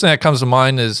the first thing that comes to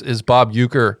mind is Bob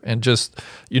Uecker, and just,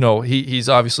 he's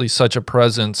obviously such a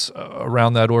presence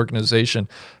around that organization.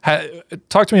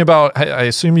 Talk to me about, I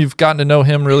assume you've gotten to know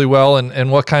him really well,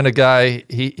 and what kind of guy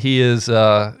he is,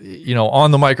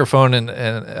 on the microphone and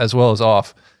as well as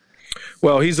off.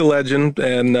 Well, he's a legend,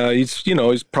 and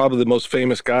he's probably the most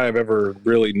famous guy I've ever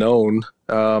really known.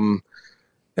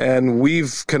 And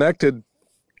we've connected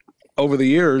over the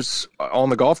years on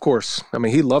the golf course. I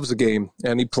mean, he loves the game,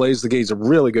 and he plays the game. He's a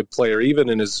really good player, even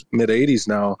in his mid-80s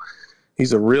now.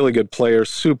 He's a really good player,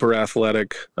 super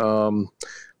athletic.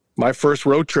 My first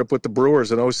road trip with the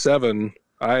Brewers in 07,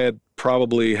 I had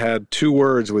probably had 2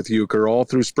 words with Uecker all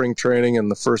through spring training and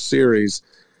the first series.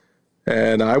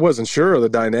 And I wasn't sure of the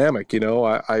dynamic.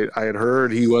 I had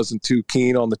heard he wasn't too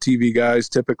keen on the TV guys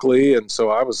typically, and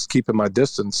so I was keeping my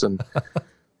distance. And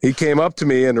he came up to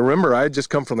me, and remember, I had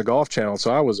just come from the Golf Channel,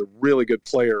 so I was a really good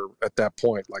player at that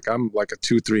point. Like, I'm like a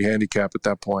 2-3 handicap at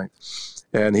that point.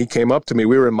 And he came up to me.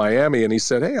 We were in Miami, and he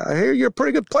said, "Hey, I hear you're a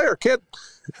pretty good player, kid."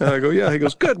 And I go, "Yeah." He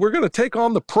goes, "Good. We're going to take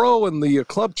on the pro and the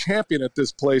club champion at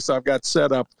this place I've got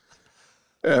set up."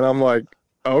 And I'm like,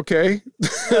 okay.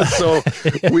 So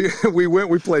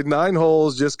we played 9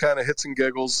 holes, just kind of hits and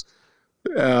giggles.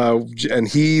 And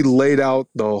he laid out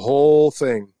the whole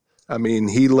thing. I mean,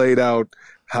 he laid out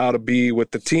how to be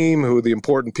with the team, who the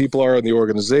important people are in the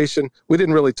organization. We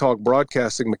didn't really talk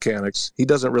broadcasting mechanics. He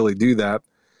doesn't really do that.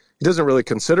 He doesn't really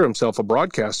consider himself a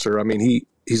broadcaster. I mean,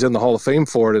 he's in the Hall of Fame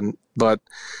for it, but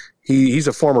he's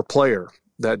a former player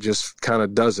that just kind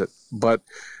of does it. But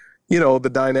the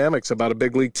dynamics about a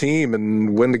big league team,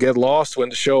 and when to get lost, when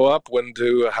to show up,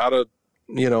 how to,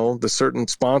 the certain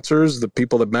sponsors, the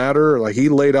people that matter. Like, he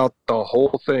laid out the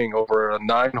whole thing over a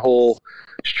 9-hole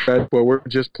stretch where we're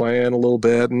just playing a little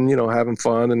bit and, having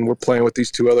fun. And we're playing with these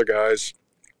 2 other guys.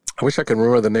 I wish I could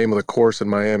remember the name of the course in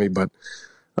Miami, but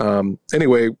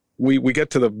anyway, we get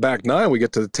to the back 9, we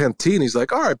get to the 10th tee, and he's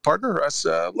like, "All right, partner,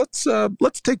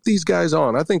 let's take these guys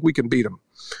on. I think we can beat them.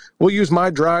 We'll use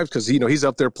my drives," because he's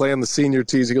up there playing the senior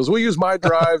tees. He goes, "We'll use my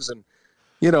drives, and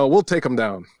we'll take them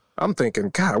down." I'm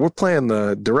thinking, God, we're playing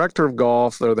the director of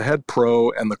golf, or the head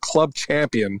pro, and the club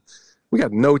champion. We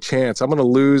got no chance. I'm going to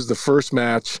lose the first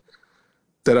match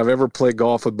that I've ever played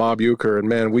golf with Bob Uecker, and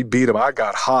man, we beat him. I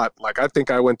got hot. Like, I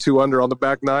think I went 2 under on the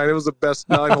back 9. It was the best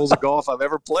 9 holes of golf I've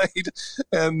ever played.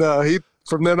 And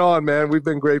from then on, man, we've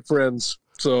been great friends.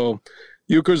 So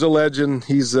Uecker's a legend.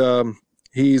 He's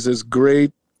as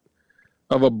great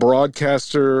of a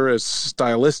broadcaster as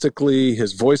stylistically,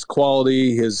 his voice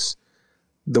quality,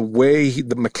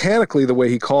 mechanically, the way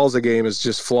he calls a game is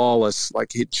just flawless.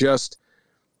 Like,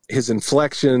 his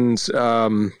inflections,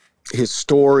 his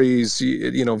stories,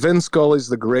 Vin Scully's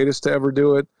the greatest to ever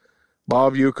do it.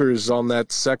 Bob Uecker is on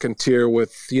that second tier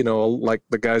with, like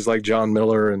the guys like John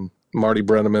Miller and Marty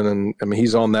Brennaman. And I mean,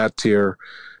 he's on that tier.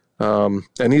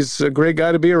 And he's a great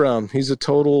guy to be around. He's a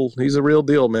real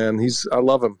deal, man. I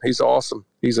love him. He's awesome.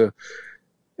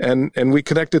 And we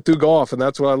connected through golf, and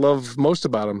that's what I love most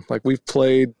about him. Like, we've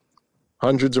played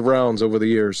hundreds of rounds over the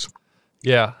years.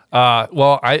 Yeah.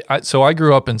 Well, I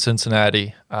grew up in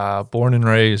Cincinnati, born and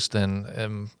raised, and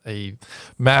am a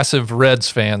massive Reds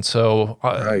fan. So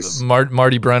nice.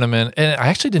 Marty Brennaman, and I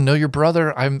actually didn't know your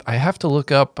brother. I have to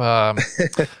look up.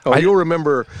 You'll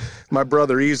remember my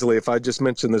brother easily if I just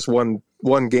mention this one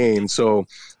game. So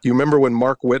you remember when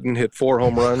Mark Whitten hit 4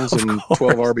 home runs and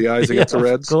 12 RBIs against the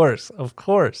Reds? Of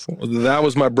course. That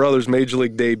was my brother's major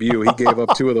league debut. He gave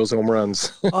up 2 of those home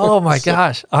runs. Oh my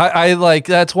gosh. I like,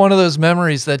 that's one of those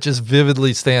memories that just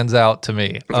vividly stands out to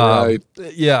me. Right.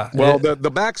 Yeah. Well, the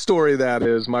backstory of that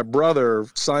is my brother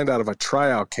signed out of a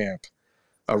tryout camp,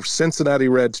 a Cincinnati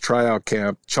Reds tryout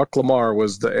camp. Chuck Lamar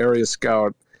was the area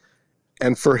scout.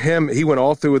 And for him, he went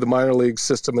all through the minor league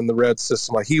system and the Reds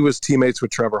system. Like, he was teammates with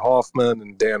Trevor Hoffman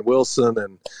and Dan Wilson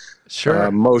and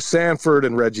Mo Sanford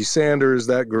and Reggie Sanders,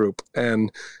 that group.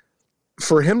 And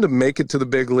for him to make it to the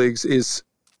big leagues is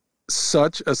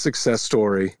such a success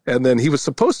story. And then he was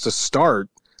supposed to start.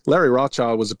 Larry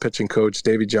Rothschild was a pitching coach.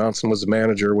 Davey Johnson was the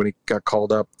manager when he got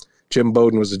called up. Jim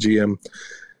Bowden was the GM.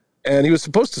 And he was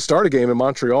supposed to start a game in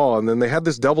Montreal. And then they had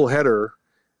this doubleheader.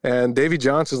 And Davey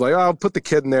Johnson's like, I'll put the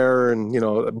kid in there. And,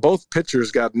 both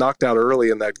pitchers got knocked out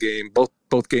early in that game,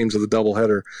 both games of the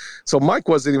doubleheader. So Mike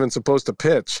wasn't even supposed to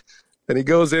pitch. and he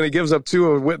goes in, he gives up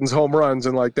 2 of Witten's home runs,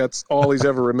 and like that's all he's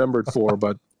ever remembered for.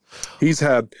 But he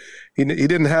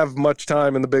didn't have much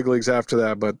time in the big leagues after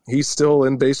that, but he's still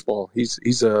in baseball.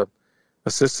 He's a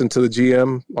assistant to the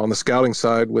GM on the scouting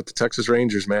side with the Texas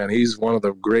Rangers, man. He's one of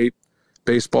the great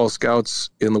baseball scouts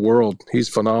in the world. He's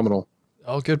phenomenal.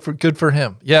 Oh, good for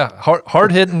him. Yeah,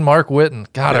 hard hitting Mark Witten.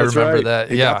 God, That's I remember right.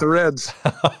 that. He got the Reds.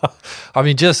 I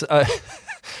mean, just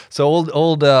so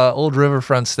old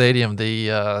Riverfront Stadium,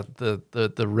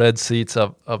 the red seats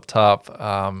up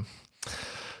top.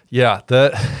 Yeah,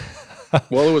 that.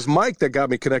 Well, it was Mike that got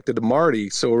me connected to Marty.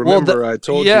 So remember, I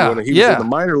told you when he was in the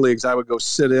minor leagues, I would go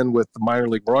sit in with the minor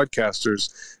league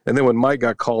broadcasters, and then when Mike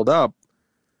got called up,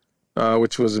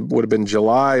 which would have been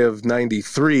July of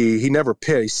 '93. He never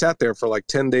pitched. He sat there for like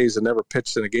 10 days and never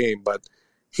pitched in a game, but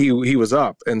he was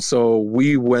up. And so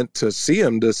we went to see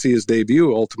him to see his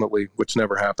debut ultimately, which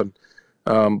never happened.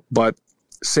 But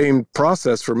same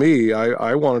process for me.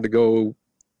 I wanted to go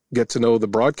get to know the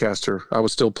broadcaster. I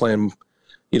was still playing,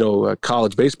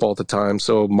 college baseball at the time.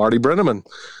 So Marty Brennaman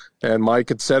and Mike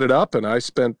had set it up, and I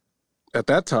spent, at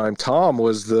that time, Tom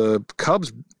was the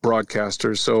Cubs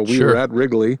broadcaster. So we were at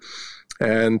Wrigley,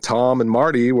 and Tom and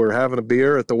Marty were having a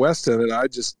beer at the West End, and I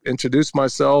just introduced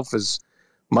myself as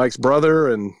Mike's brother,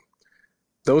 and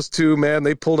those two, man,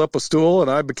 they pulled up a stool, and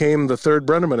I became the third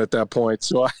Brennaman at that point.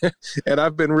 So and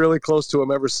I've been really close to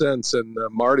him ever since. And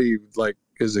Marty,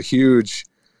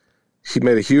 he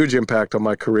made a huge impact on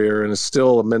my career and is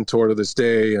still a mentor to this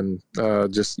day. And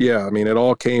it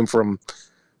all came from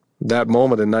that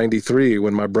moment in '93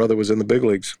 when my brother was in the big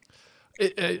leagues.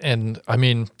 And I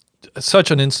mean,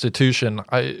 such an institution.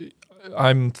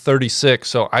 I'm 36,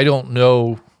 so I don't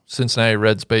know Cincinnati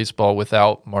Reds baseball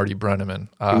without Marty Brennaman.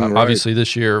 Right. Obviously,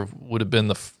 this year would have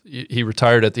been he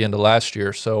retired at the end of last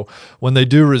year. So when they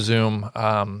do resume,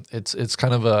 it's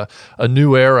kind of a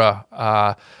new era.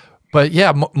 But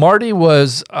yeah, Marty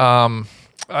was,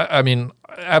 I mean,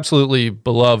 absolutely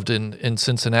beloved in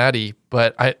Cincinnati.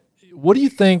 But what do you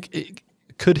think?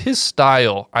 Could his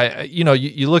style?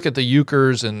 You look at the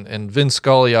Ukers and Vin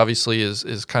Scully obviously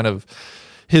is kind of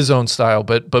his own style,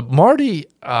 but Marty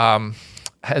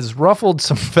has ruffled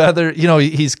some feather.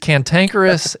 He's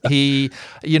cantankerous. He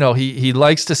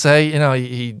likes to say,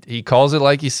 he calls it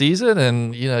like he sees it,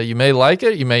 and you may like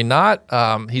it, you may not.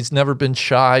 He's never been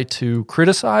shy to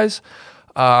criticize.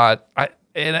 I'm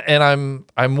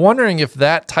wondering if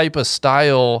that type of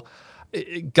style,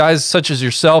 guys such as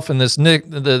yourself and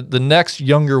the next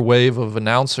younger wave of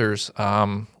announcers,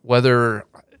 whether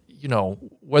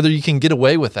you can get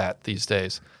away with that these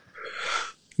days.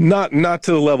 Not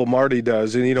to the level Marty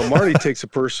does. And, Marty takes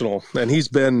it personal, and he's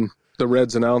been the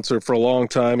Reds announcer for a long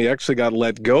time. He actually got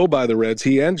let go by the Reds,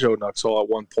 he and Joe Nuxhall at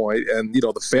one point, and,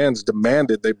 the fans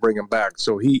demanded they bring him back.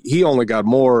 So he only got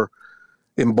more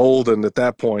emboldened at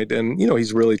that point. And,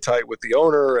 he's really tight with the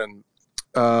owner. And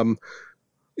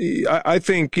I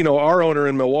think, our owner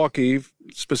in Milwaukee,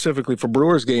 specifically for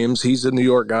Brewers games, he's a New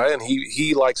York guy, and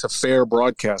he likes a fair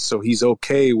broadcast. So he's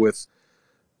okay with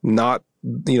not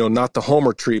the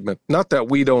homer treatment. Not that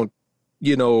we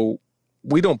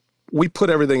put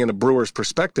everything in a Brewers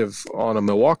perspective on a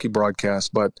Milwaukee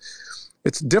broadcast, but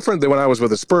it's different than when I was with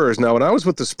the Spurs. Now, when I was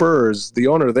with the Spurs, the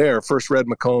owner there, first Red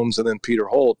McCombs and then Peter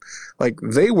Holt,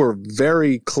 they were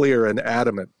very clear and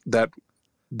adamant that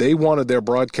they wanted their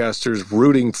broadcasters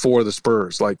rooting for the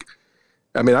Spurs. I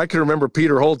can remember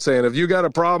Peter Holt saying, if you got a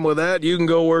problem with that, you can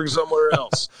go work somewhere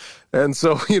else. And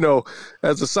so,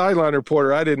 as a sideline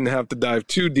reporter, I didn't have to dive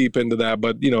too deep into that,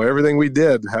 but, everything we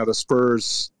did had a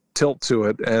Spurs tilt to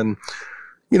it. And,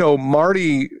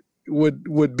 Marty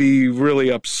would be really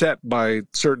upset by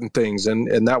certain things,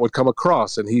 and that would come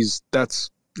across, and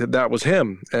that was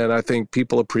him. And I think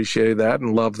people appreciated that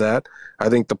and loved that. I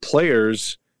think the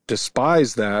players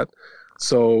despise that.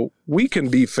 So we can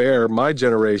be fair, my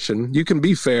generation, you can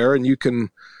be fair, and you can,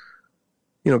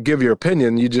 give your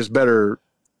opinion.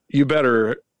 You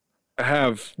better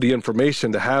have the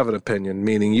information to have an opinion,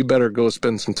 meaning you better go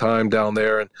spend some time down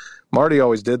there. And Marty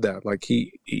always did that.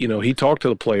 He talked to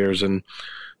the players, and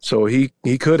so he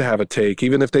could have a take,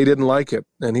 even if they didn't like it.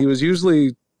 And he was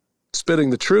usually spitting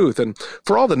the truth. And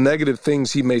for all the negative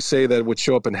things he may say that would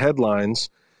show up in headlines,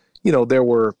 there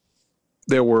were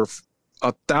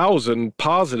 1,000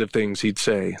 positive things he'd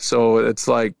say. So it's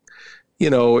the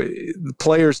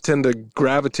players tend to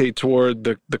gravitate toward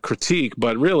the critique,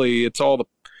 but really it's all the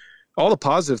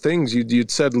positive things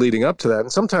you'd said leading up to that.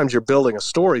 And sometimes you're building a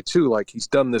story too, like he's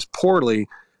done this poorly,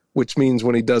 which means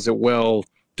when he does it well,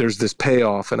 there's this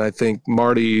payoff. And I think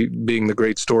Marty, being the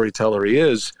great storyteller he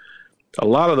is, a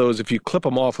lot of those, if you clip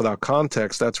them off without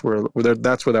context, that's where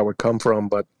that would come from.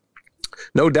 But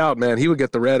No doubt, man. He would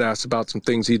get the red ass about some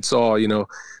things he'd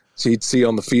he'd see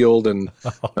on the field, and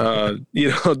and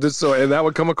that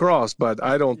would come across. But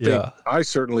I don't think I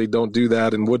certainly don't do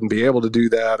that, and wouldn't be able to do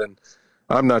that. And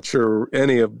I'm not sure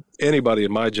anybody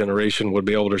in my generation would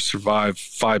be able to survive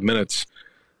 5 minutes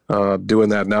doing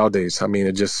that nowadays. I mean,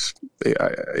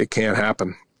 it can't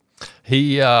happen.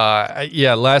 He,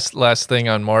 last thing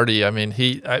on Marty. I mean,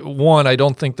 I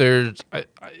don't think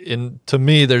to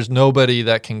me, there's nobody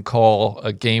that can call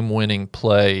a game-winning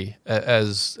play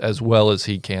as well as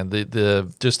he can.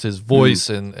 Just his voice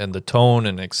and the tone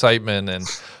and excitement, and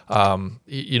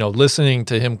listening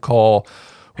to him call,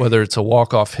 whether it's a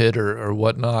walk-off hit or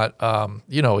whatnot,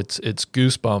 it's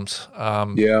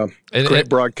goosebumps. Great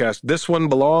broadcast. This one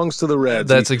belongs to the Reds.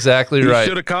 That's exactly right. He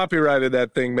should have copyrighted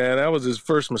that thing, man. That was his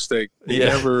first mistake. He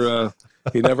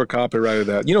never copyrighted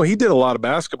that. He did a lot of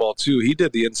basketball too. He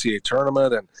did the NCAA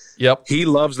tournament, and he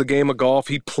loves the game of golf.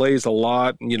 He plays a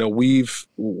lot. We've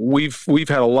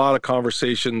had a lot of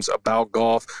conversations about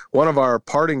golf. One of our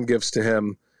parting gifts to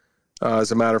him,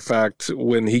 as a matter of fact,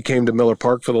 when he came to Miller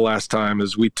Park for the last time,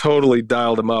 is we totally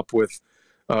dialed him up with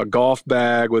a golf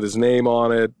bag with his name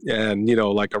on it, and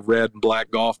like a red and black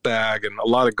golf bag, and a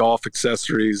lot of golf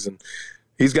accessories, and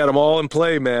he's got them all in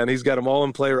play, man. He's got them all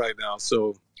in play right now.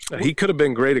 So he could have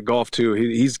been great at golf too.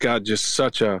 He's got just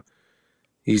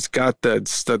he's got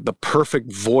the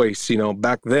perfect voice.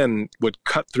 Back then would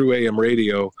cut through AM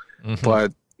radio,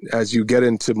 but as you get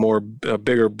into more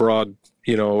bigger, broad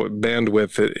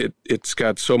bandwidth, it's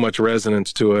got so much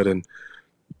resonance to it. And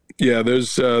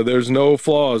there's no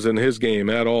flaws in his game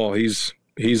at all. He's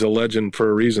a legend for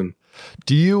a reason.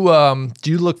 Do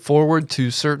you look forward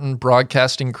to certain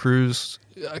broadcasting crews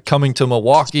coming to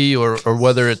Milwaukee, or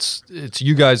whether it's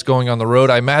you guys going on the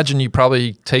road? I imagine you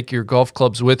probably take your golf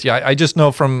clubs with you. I just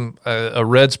know from a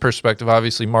Reds perspective,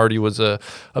 obviously Marty was a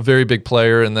very big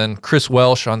player, and then Chris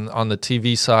Welsh on the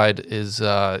TV side is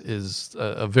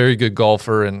a very good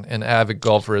golfer and an avid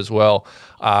golfer as well.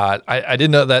 I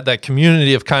didn't know that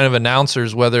community of kind of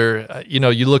announcers, whether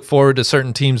you look forward to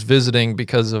certain teams visiting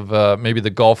because of maybe the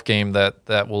golf game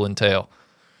that will entail.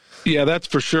 Yeah, that's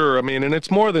for sure. I mean, and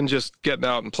it's more than just getting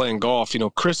out and playing golf.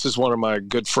 Chris is one of my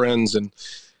good friends, and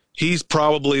he's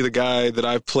probably the guy that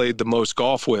I've played the most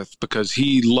golf with because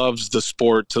he loves the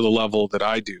sport to the level that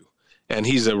I do. And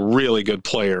he's a really good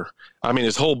player. I mean,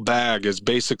 his whole bag is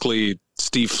basically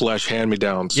Steve Flesh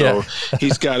hand-me-down. So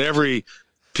he's got every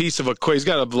piece of equipment. He's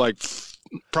got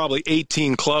probably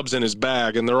 18 clubs in his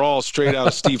bag, and they're all straight out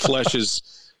of Steve Flesh's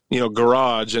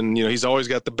garage, and he's always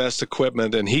got the best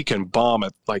equipment, and he can bomb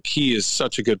it. Like, he is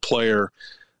such a good player.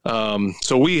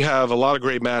 So we have a lot of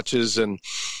great matches, and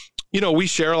we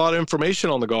share a lot of information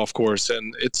on the golf course,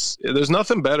 and there's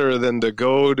nothing better than to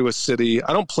go to a city.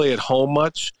 I don't play at home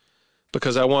much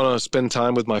because I want to spend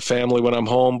time with my family when I'm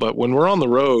home, but when we're on the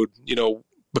road,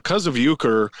 because of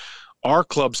Euchre, our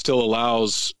club still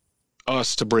allows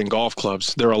us to bring golf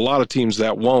clubs. There are a lot of teams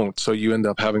that won't, so you end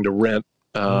up having to rent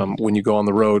when you go on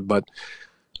the road, but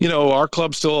our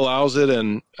club still allows it,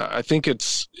 and I think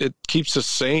it keeps us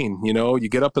sane. You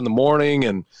get up in the morning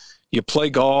and you play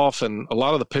golf, and a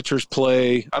lot of the pitchers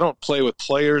play. I don't play with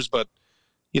players, but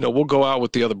we'll go out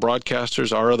with the other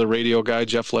broadcasters. Our other radio guy,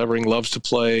 Jeff Levering, loves to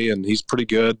play, and he's pretty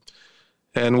good.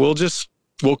 And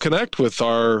we'll connect with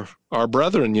our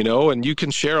brethren, and you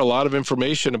can share a lot of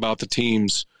information about the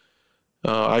teams.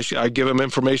 I give him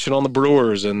information on the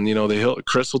Brewers, and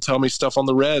Chris will tell me stuff on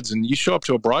the Reds. And you show up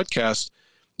to a broadcast,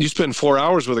 you spend 4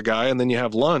 hours with a guy, and then you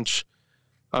have lunch.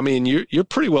 I mean, you're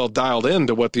pretty well dialed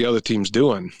into what the other team's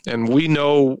doing, and we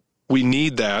know we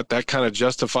need that. That kind of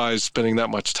justifies spending that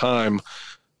much time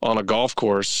on a golf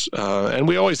course. And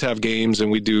we always have games and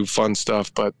we do fun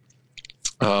stuff, but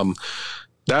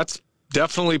that's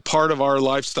definitely part of our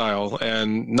lifestyle,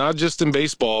 and not just in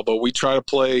baseball, but we try to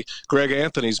play. Greg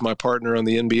Anthony's my partner on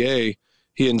the NBA,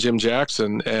 he and Jim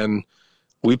Jackson, and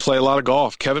we play a lot of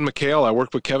golf. Kevin McHale, I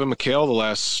worked with Kevin McHale the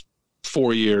last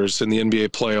 4 years in the NBA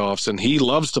playoffs, and he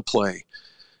loves to play.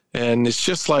 And it's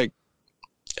just like,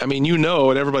 I mean,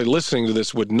 and everybody listening to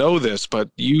this would know this, but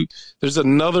there's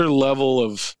another level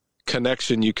of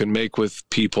connection you can make with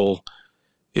people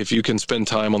if you can spend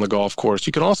time on the golf course.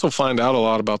 You can also find out a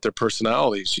lot about their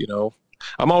personalities.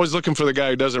 I'm always looking for the guy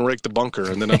who doesn't rake the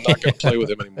bunker, and then I'm not going to play with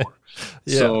him anymore.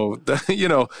 Yeah. So,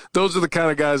 those are the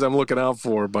kind of guys I'm looking out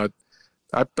for. But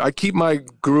I keep my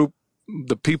group,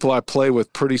 the people I play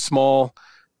with, pretty small.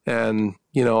 And,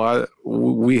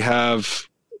 we have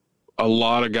a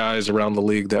lot of guys around the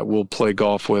league that we'll play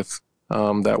golf with,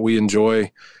 that we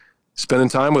enjoy spending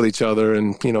time with each other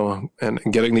and, and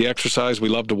getting the exercise. We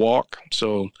love to walk.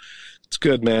 So It's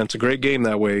good, man. It's a great game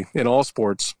that way in all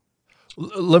sports.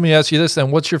 Let me ask you this then.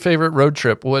 What's your favorite road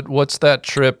trip? What's that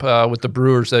trip with the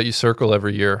Brewers that you circle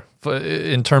every year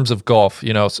in terms of golf?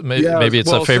 You know, maybe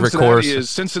it's a favorite course.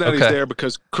 Cincinnati's there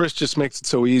because Chris just makes it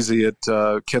so easy at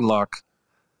Kenwood.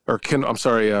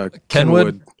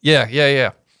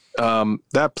 Yeah.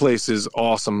 That place is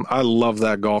awesome. I love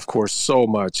that golf course so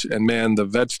much. And man, the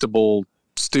vegetable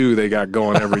stew they got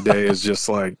going every day is just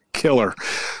like killer.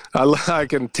 I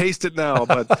can taste it now,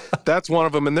 but that's one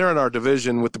of them. And they're in our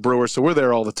division with the Brewers, so we're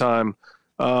there all the time.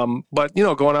 But, you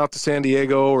know, going out to San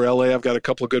Diego or LA, I've got a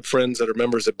couple of good friends that are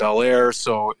members at Bel Air,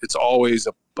 so it's always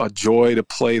a joy to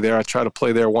play there. I try to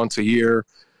play there once a year.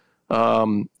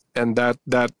 And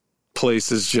that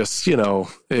place is just, you know,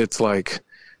 it's like,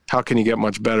 how can you get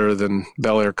much better than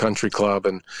Bel Air Country Club?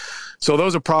 And so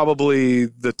those are probably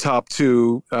the top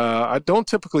two. I don't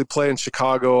typically play in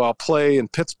Chicago. I'll play in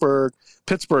Pittsburgh.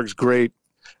 Pittsburgh's great.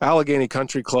 Allegheny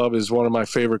Country Club is one of my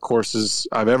favorite courses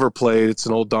I've ever played. It's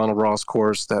an old Donald Ross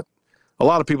course that a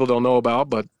lot of people don't know about,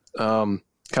 but kind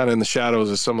of in the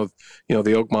shadows of some of, you know,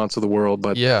 the Oakmonts of the world.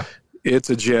 But yeah, it's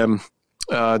a gem.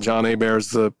 John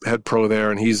Hebert's the head pro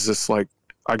there, and he's just like,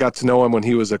 I got to know him when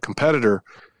he was a competitor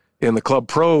in the Club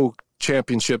Pro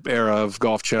Championship era of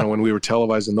Golf Channel when we were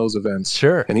televising those events.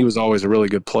 Sure. And he was always a really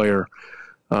good player.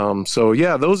 So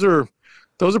yeah, those are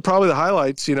probably the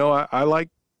highlights. You know, I like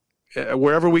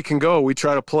wherever we can go, we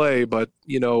try to play, but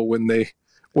you know, when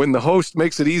the host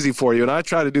makes it easy for you, and I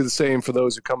try to do the same for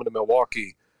those who come into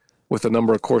Milwaukee with a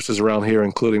number of courses around here,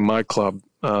 including my club,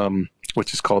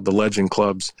 which is called the Legend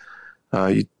Clubs.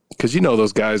 Because you know,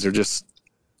 those guys are just,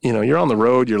 you know, you're on the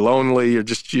road, you're lonely, you're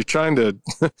trying to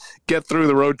get through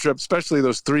the road trip, especially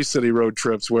those 3-city road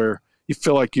trips where you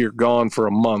feel like you're gone for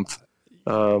a month.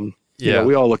 You know,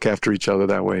 we all look after each other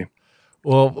that way.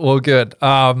 Well, good.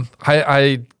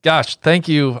 Gosh, thank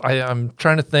you. I'm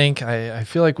trying to think. I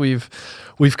feel like we've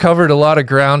covered a lot of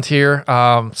ground here.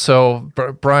 So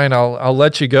Brian, I'll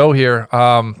let you go here.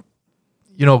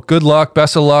 You know, good luck,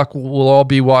 best of luck. We'll all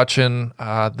be watching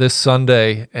this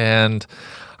Sunday, and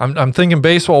I'm thinking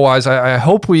baseball wise. I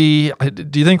hope do you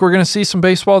think we're going to see some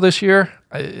baseball this year?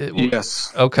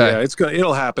 Yes. Okay. Yeah,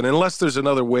 it'll happen unless there's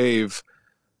another wave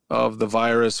of the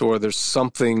virus or there's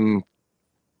something,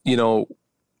 you know,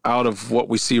 out of what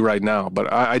we see right now.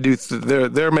 But I do.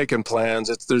 They're making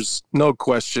plans. There's no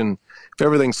question. If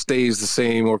everything stays the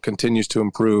same or continues to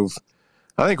improve,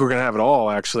 I think we're going to have it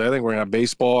all. Actually, I think we're going to have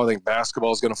baseball. I think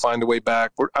basketball is going to find a way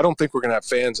back. I don't think we're going to have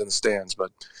fans in the stands,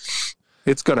 but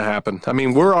it's going to happen. I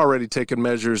mean, we're already taking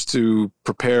measures to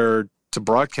prepare to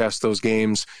broadcast those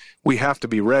games. We have to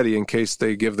be ready in case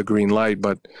they give the green light.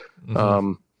 But,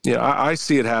 I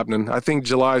see it happening. I think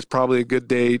July is probably a good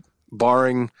date,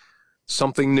 barring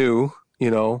something new.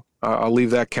 You know, I'll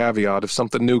leave that caveat. If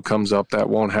something new comes up, that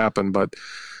won't happen. But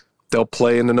they'll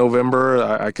play into November.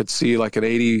 I could see like an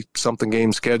 80-something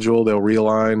game schedule. They'll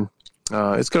realign.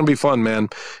 It's going to be fun, man.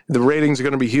 The ratings are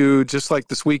going to be huge, just like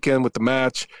this weekend with the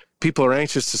match. People are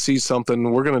anxious to see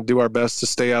something. We're going to do our best to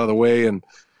stay out of the way and,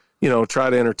 you know, try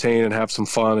to entertain and have some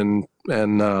fun.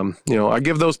 And you know, I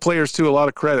give those players too a lot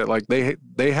of credit. Like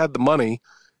they had the money.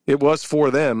 It was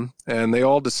for them, and they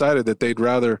all decided that they'd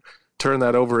rather turn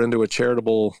that over into a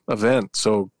charitable event.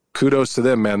 So kudos to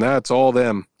them, man. That's all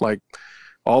them. Like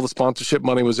all the sponsorship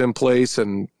money was in place,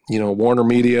 and, you know, Warner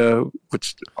Media,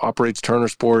 which operates Turner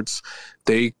Sports,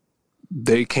 they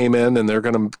came in and they're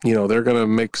going to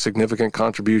make significant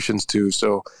contributions too.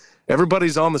 So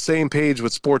everybody's on the same page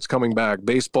with sports coming back,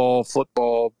 baseball,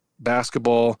 football,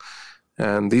 basketball,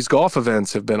 and these golf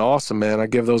events have been awesome, man. I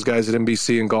give those guys at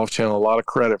NBC and Golf Channel a lot of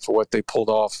credit for what they pulled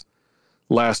off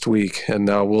last week. And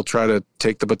we'll try to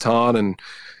take the baton and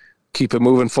keep it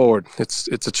moving forward. It's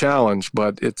a challenge,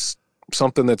 but it's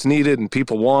something that's needed and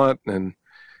people want, and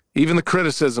even the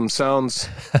criticism sounds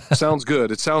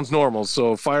good. It sounds normal.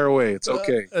 So fire away. It's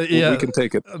okay. We can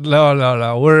take it.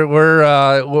 No.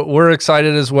 We're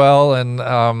excited as well, and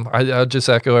I'll just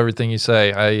echo everything you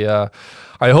say.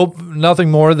 I hope nothing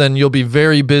more than you'll be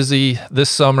very busy this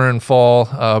summer and fall,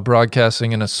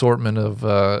 broadcasting an assortment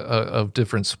of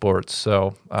different sports.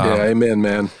 So yeah, amen,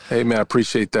 man. Amen. I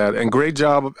appreciate that, and great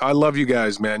job. I love you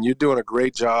guys, man. You're doing a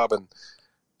great job, and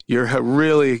you're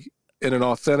really, in an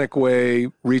authentic way,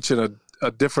 reaching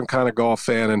a different kind of golf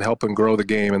fan and helping grow the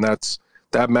game. And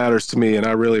that matters to me. And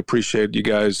I really appreciate you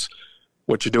guys,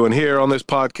 what you're doing here on this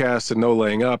podcast and No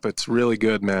Laying Up. It's really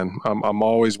good, man. I'm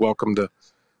always welcome to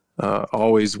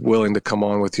always willing to come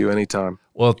on with you anytime.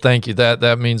 Well, thank you.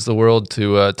 That means the world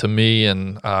to me,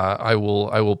 and I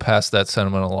will pass that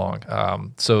sentiment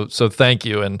along. So thank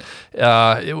you, and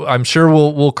I'm sure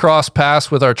we'll cross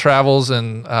paths with our travels,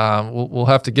 and we'll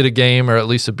have to get a game or at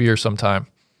least a beer sometime.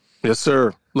 Yes,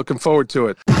 sir. Looking forward to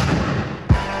it.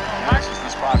 Nice is the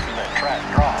spot for that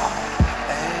track draw.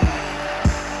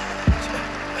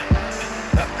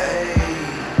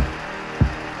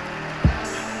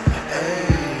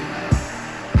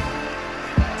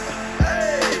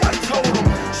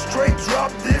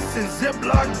 Drop this and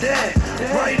ziplock that.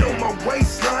 Right on my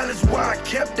waistline is why I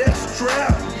kept that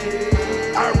strap.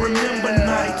 I remember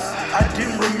nights, I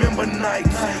didn't remember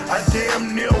nights. I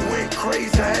damn near went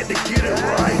crazy, I had to get it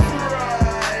right.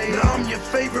 Now I'm your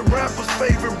favorite rapper's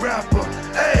favorite rapper.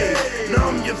 Hey, now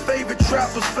I'm your favorite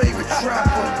trapper's favorite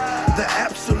trapper. The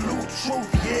absolute truth,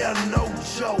 yeah, no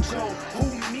joke.